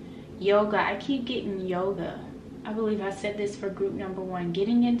 yoga. I keep getting yoga. I believe I said this for group number 1.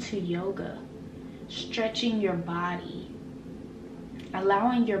 Getting into yoga, stretching your body,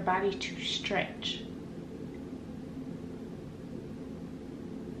 allowing your body to stretch,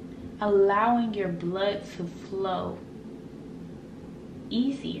 allowing your blood to flow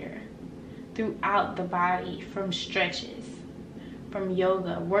easier throughout the body from stretches, from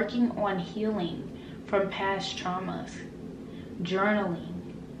yoga, working on healing from past traumas, journaling,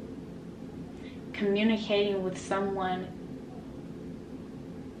 communicating with someone.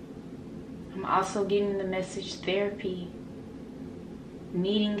 I'm also getting the message therapy,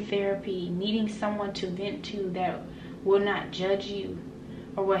 needing someone to vent to that will not judge you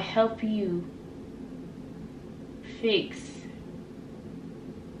or will help you fix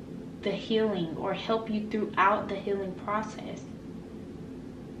the healing or help you throughout the healing process.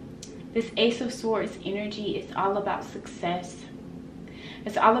 This Ace of Swords energy is all about success.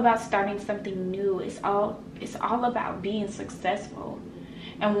 It's all about starting something new. It's all about being successful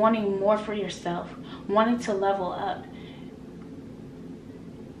and wanting more for yourself, wanting to level up.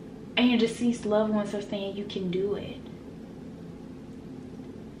 And your deceased loved ones are saying you can do it.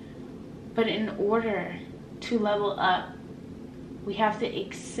 But in order to level up, we have to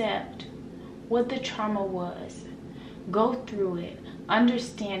accept what the trauma was, go through it,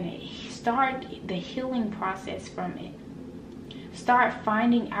 understand it, start the healing process from it. Start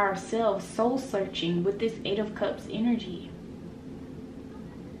finding ourselves, soul searching with this Eight of Cups energy.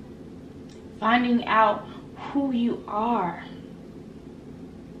 Finding out who you are.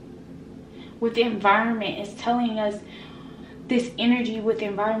 With the environment, it's telling us, this energy with the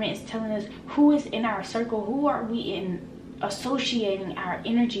environment is telling us who is in our circle, who are we associating our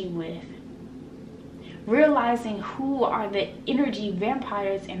energy with. Realizing who are the energy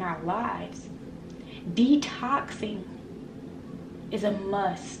vampires in our lives. Detoxing is a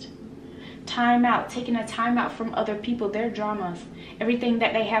must. Time out, taking a time out from other people, their dramas, everything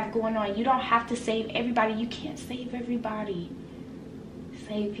that they have going on. You don't have to save everybody. You can't save everybody.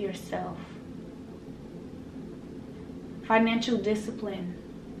 Save yourself. Financial discipline.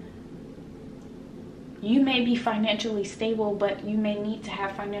 You may be financially stable, but you may need to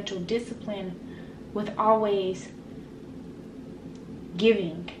have financial discipline with always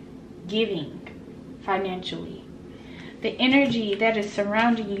giving financially. The energy that is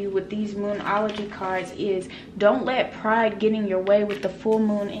surrounding you with these Moonology cards is, don't let pride get in your way with the full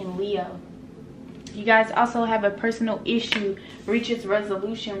moon in Leo. You guys also have a personal issue reaches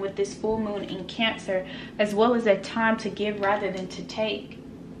resolution with this full moon in Cancer, as well as a time to give rather than to take.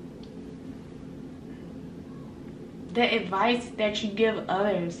 The advice that you give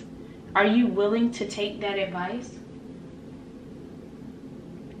others, are you willing to take that advice?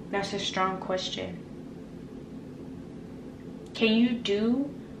 That's a strong question. Can you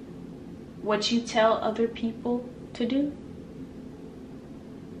do what you tell other people to do?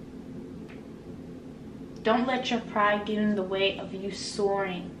 Don't let your pride get in the way of you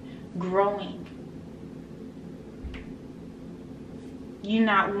soaring, growing. You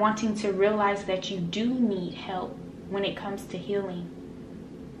not wanting to realize that you do need help when it comes to healing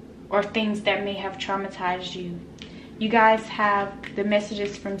or things that may have traumatized you. You guys have the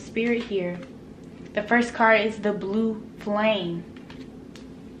messages from Spirit here. The first card is the Blue Flame.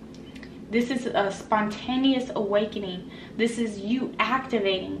 This is a spontaneous awakening. This is you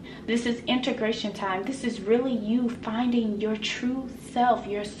activating. This is integration time. This is really you finding your true self,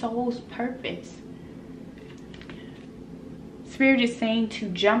 your soul's purpose. Spirit is saying to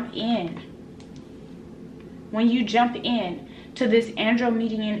jump in. When you jump in to this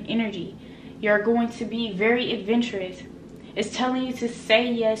Andromedan energy, you're going to be very adventurous. It's telling you to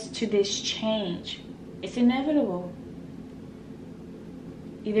say yes to this change. It's inevitable.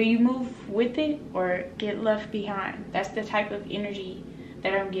 Either you move with it or get left behind. That's the type of energy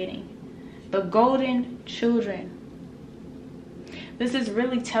that I'm getting. The Golden Children. This is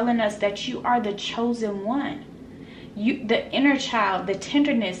really telling us that you are the chosen one. You, the inner child, the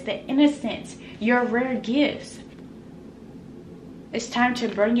tenderness, the innocence, your rare gifts. It's time to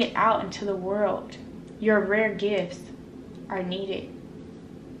bring it out into the world. Your rare gifts are needed.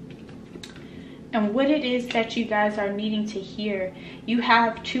 And what it is that you guys are needing to hear, you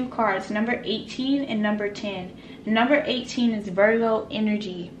have two cards, number 18 and number 10. Number 18 is Virgo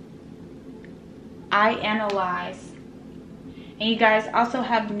energy. I analyze. And you guys also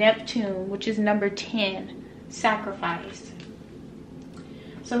have Neptune, which is number 10, sacrifice.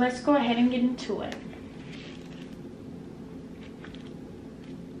 So let's go ahead and get into it.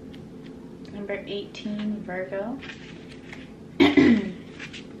 Number 18, Virgo.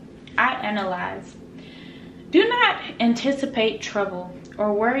 I analyze. Do not anticipate trouble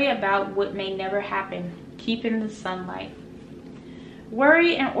or worry about what may never happen. Keep in the sunlight.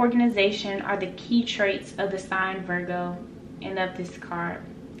 Worry and organization are the key traits of the sign Virgo and of this card.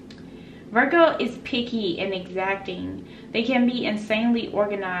 Virgo is picky and exacting. They can be insanely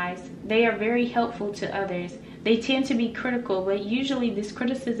organized. They are very helpful to others. They tend to be critical, but usually this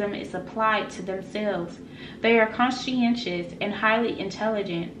criticism is applied to themselves. They are conscientious and highly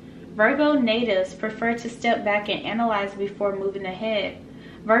intelligent. Virgo natives prefer to step back and analyze before moving ahead.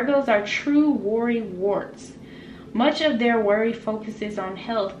 Virgos are true worry-warts. Much of their worry focuses on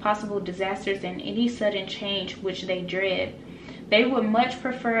health, possible disasters, and any sudden change which they dread. They would much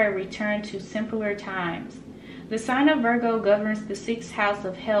prefer a return to simpler times. The sign of Virgo governs the 6th house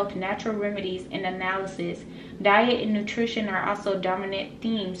of health, natural remedies, and analysis. Diet and nutrition are also dominant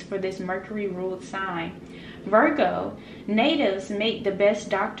themes for this Mercury-ruled sign. Virgo natives make the best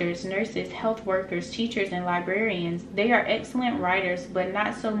doctors, nurses, health workers, teachers, and librarians. They are excellent writers, but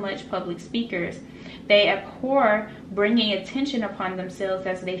not so much public speakers. They abhor bringing attention upon themselves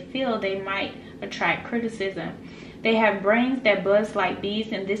as they feel they might attract criticism. They have brains that buzz like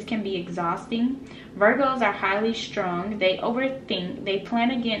bees, and this can be exhausting. Virgos are highly strung. They overthink. They plan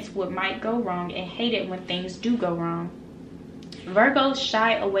against what might go wrong and hate it when things do go wrong. Virgos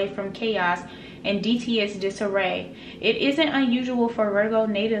shy away from chaos and DTS disarray. It isn't unusual for Virgo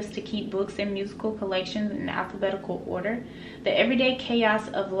natives to keep books and musical collections in alphabetical order. The everyday chaos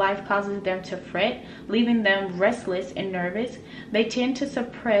of life causes them to fret, leaving them restless and nervous. They tend to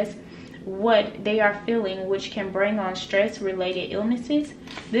suppress what they are feeling, which can bring on stress-related illnesses.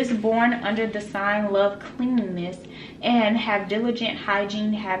 This born under the sign love cleanliness and have diligent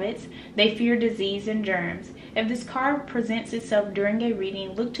hygiene habits. They fear disease and germs. If this card presents itself during a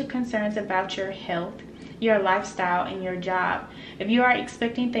reading, look to concerns about your health, your lifestyle, and your job. If you are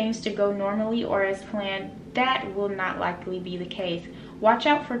expecting things to go normally or as planned, that will not likely be the case. Watch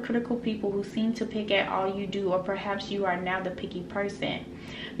out for critical people who seem to pick at all you do, or perhaps you are now the picky person.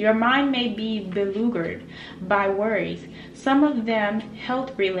 Your mind may be beleaguered by worries, some of them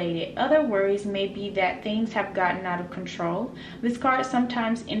health related. Other worries may be that things have gotten out of control. This card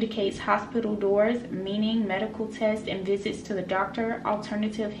sometimes indicates hospital doors, meaning medical tests and visits to the doctor.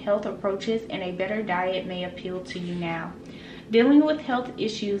 Alternative health approaches and a better diet may appeal to you now. Dealing with health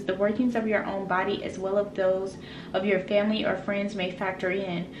issues, the workings of your own body as well as those of your family or friends may factor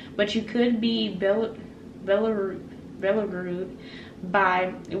in, but you could be beleaguered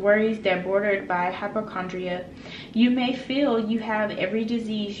by worries that bordered by hypochondria. You may feel you have every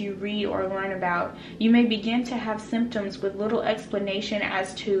disease you read or learn about. You may begin to have symptoms with little explanation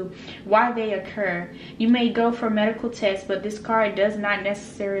as to why they occur. You may go for medical tests, but this card does not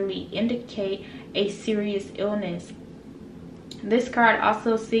necessarily indicate a serious illness. This card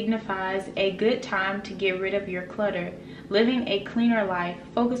also signifies a good time to get rid of your clutter, living a cleaner life,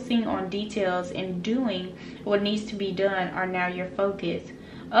 focusing on details, and doing what needs to be done are now your focus.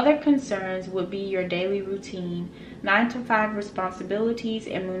 Other concerns would be your daily routine, 9-to-5 responsibilities,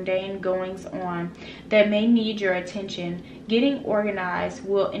 and mundane goings on that may need your attention. Getting organized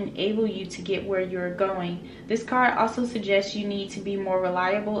will enable you to get where you're going. This card also suggests you need to be more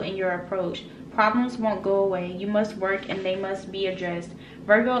reliable in your approach. Problems won't go away. You must work and they must be addressed.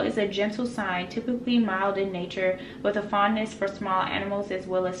 Virgo is a gentle sign, typically mild in nature, with a fondness for small animals as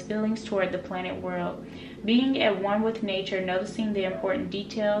well as feelings toward the planet world. Being at one with nature, noticing the important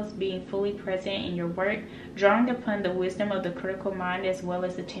details, being fully present in your work, drawing upon the wisdom of the critical mind as well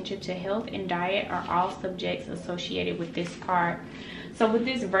as attention to health and diet are all subjects associated with this card. So with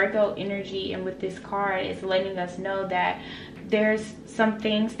this Virgo energy and with this card, it's letting us know that there's some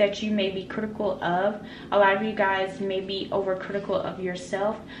things that you may be critical of. A lot of you guys may be overcritical of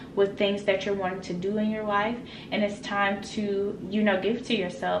yourself with things that you're wanting to do in your life, and it's time to, give to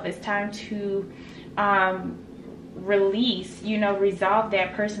yourself. It's time to release, resolve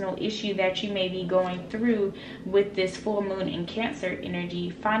that personal issue that you may be going through with this full moon in Cancer energy,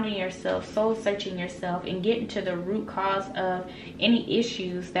 finding yourself, soul searching yourself, and getting to the root cause of any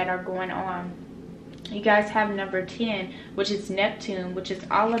issues that are going on. You guys have number 10, which is Neptune, which is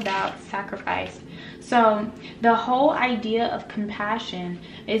all about sacrifice. So the whole idea of compassion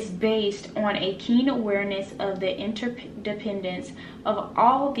is based on a keen awareness of the interdependence of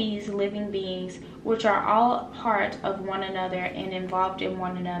all these living beings, which are all part of one another and involved in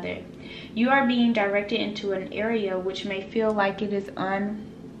one another. You are being directed into an area which may feel like it is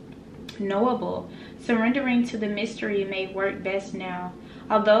unknowable. Surrendering to the mystery may work best now.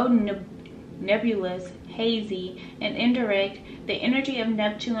 Although nebulous, hazy, and indirect, the energy of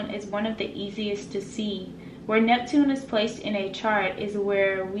Neptune is one of the easiest to see. Where Neptune is placed in a chart is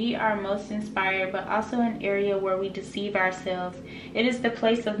where we are most inspired, but also an area where we deceive ourselves. It is the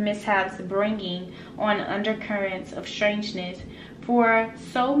place of mishaps, bringing on undercurrents of strangeness. For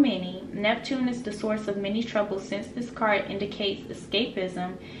so many, Neptune is the source of many troubles, since this card indicates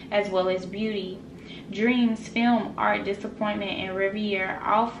escapism as well as beauty. Dreams, film, art, disappointment, and Riviera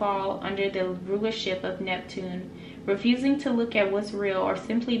all fall under the rulership of Neptune. Refusing to look at what's real or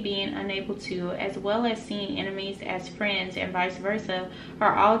simply being unable to, as well as seeing enemies as friends and vice versa,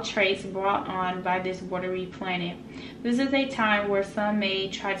 are all traits brought on by this watery planet. This is a time where some may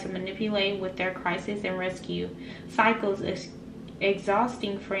try to manipulate with their crisis and rescue cycles,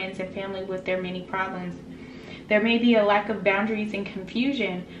 exhausting friends and family with their many problems. There may be a lack of boundaries and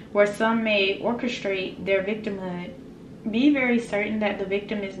confusion where some may orchestrate their victimhood. Be very certain that the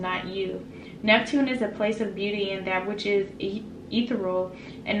victim is not you. Neptune is a place of beauty and that which is ethereal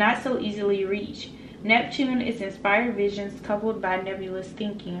and not so easily reached. Neptune is inspired visions coupled by nebulous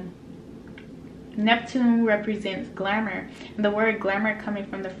thinking. Neptune represents glamour, and the word glamour coming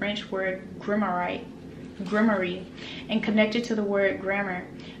from the French word grimoire, and connected to the word grammar,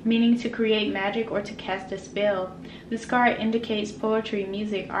 meaning to create magic or to cast a spell. This card indicates poetry,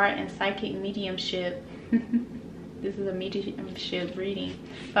 music, art, and psychic mediumship. This is a mediumship reading,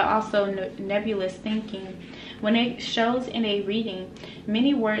 but also nebulous thinking. When it shows in a reading,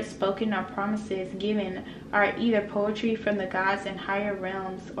 many words spoken or promises given are either poetry from the gods and higher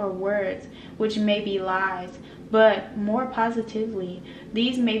realms or words which may be lies, but more positively,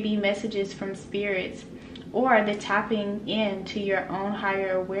 these may be messages from spirits or the tapping into your own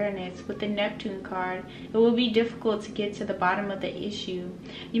higher awareness. With the Neptune card, it will be difficult to get to the bottom of the issue.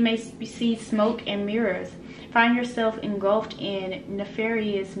 You may see smoke and mirrors, find yourself engulfed in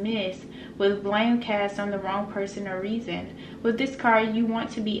nefarious mist with blame cast on the wrong person or reason. With this card, you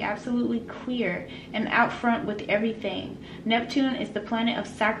want to be absolutely clear and out front with everything. Neptune is the planet of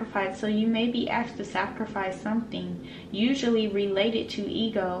sacrifice, so you may be asked to sacrifice something, usually related to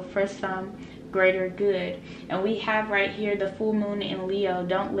ego, for some greater good. And we have right here the full moon in Leo.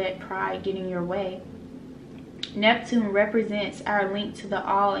 Don't let pride get in your way. Neptune represents our link to the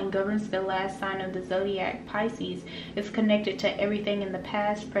all and governs the last sign of the zodiac, Pisces. It's connected to everything in the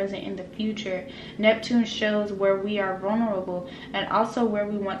past, present, and the future. Neptune shows where we are vulnerable and also where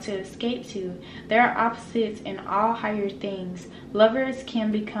we want to escape to. There are opposites in all higher things. Lovers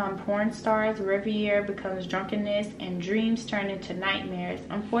can become porn stars, reverie becomes drunkenness, and dreams turn into nightmares.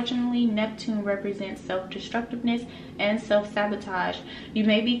 Unfortunately, Neptune represents self-destructiveness and self-sabotage. You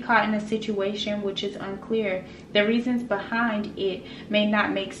may be caught in a situation which is unclear. The reasons behind it may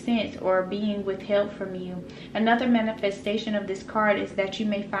not make sense or are being withheld from you. Another manifestation of this card is that you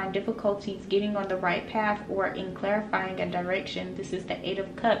may find difficulties getting on the right path or in clarifying a direction. This is the Eight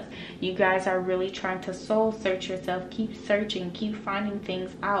of Cups. You guys are really trying to soul search yourself. Keep searching. Keep finding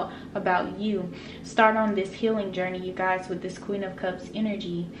things out about you. Start on this healing journey, you guys, with this Queen of Cups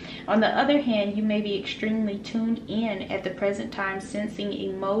energy. On the other hand, you may be extremely tuned in at the present time, sensing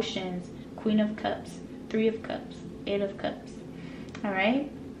emotions. Queen of Cups, Three of Cups, Eight of Cups. All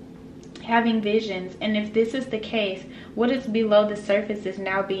right, having visions. And if this is the case, what is below the surface is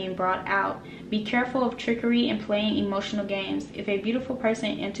now being brought out. Be careful of trickery and playing emotional games. If a beautiful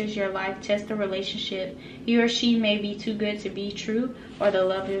person enters your life, test the relationship. He or she may be too good to be true or the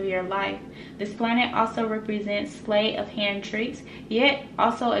love of your life. This planet also represents sleight of hand tricks, yet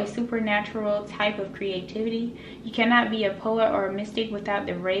also a supernatural type of creativity. You cannot be a poet or a mystic without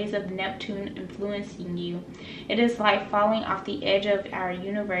the rays of Neptune influencing you. It is like falling off the edge of our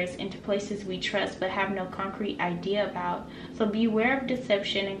universe into places we trust but have no concrete idea about. So beware of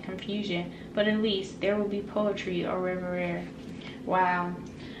deception and confusion, but at least there will be poetry or reverie. Wow.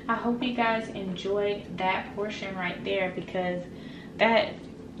 I hope you guys enjoyed that portion right there, because that,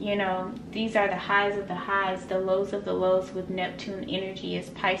 you know, these are the highs of the highs, the lows of the lows with Neptune energy is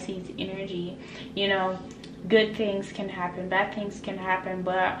Pisces energy. You know, good things can happen, bad things can happen,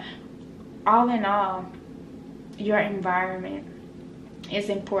 but all in all, your environment is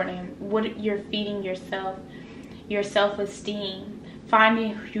important. What you're feeding yourself, your self-esteem,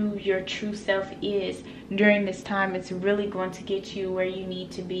 finding who your true self is during this time is really going to get you where you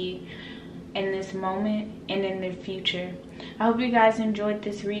need to be in this moment and in the future. I hope you guys enjoyed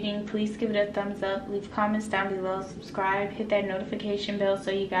this reading. Please give it a thumbs up, leave comments down below, subscribe, hit that notification bell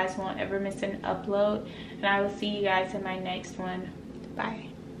so you guys won't ever miss an upload, and I will see you guys in my next one. Bye.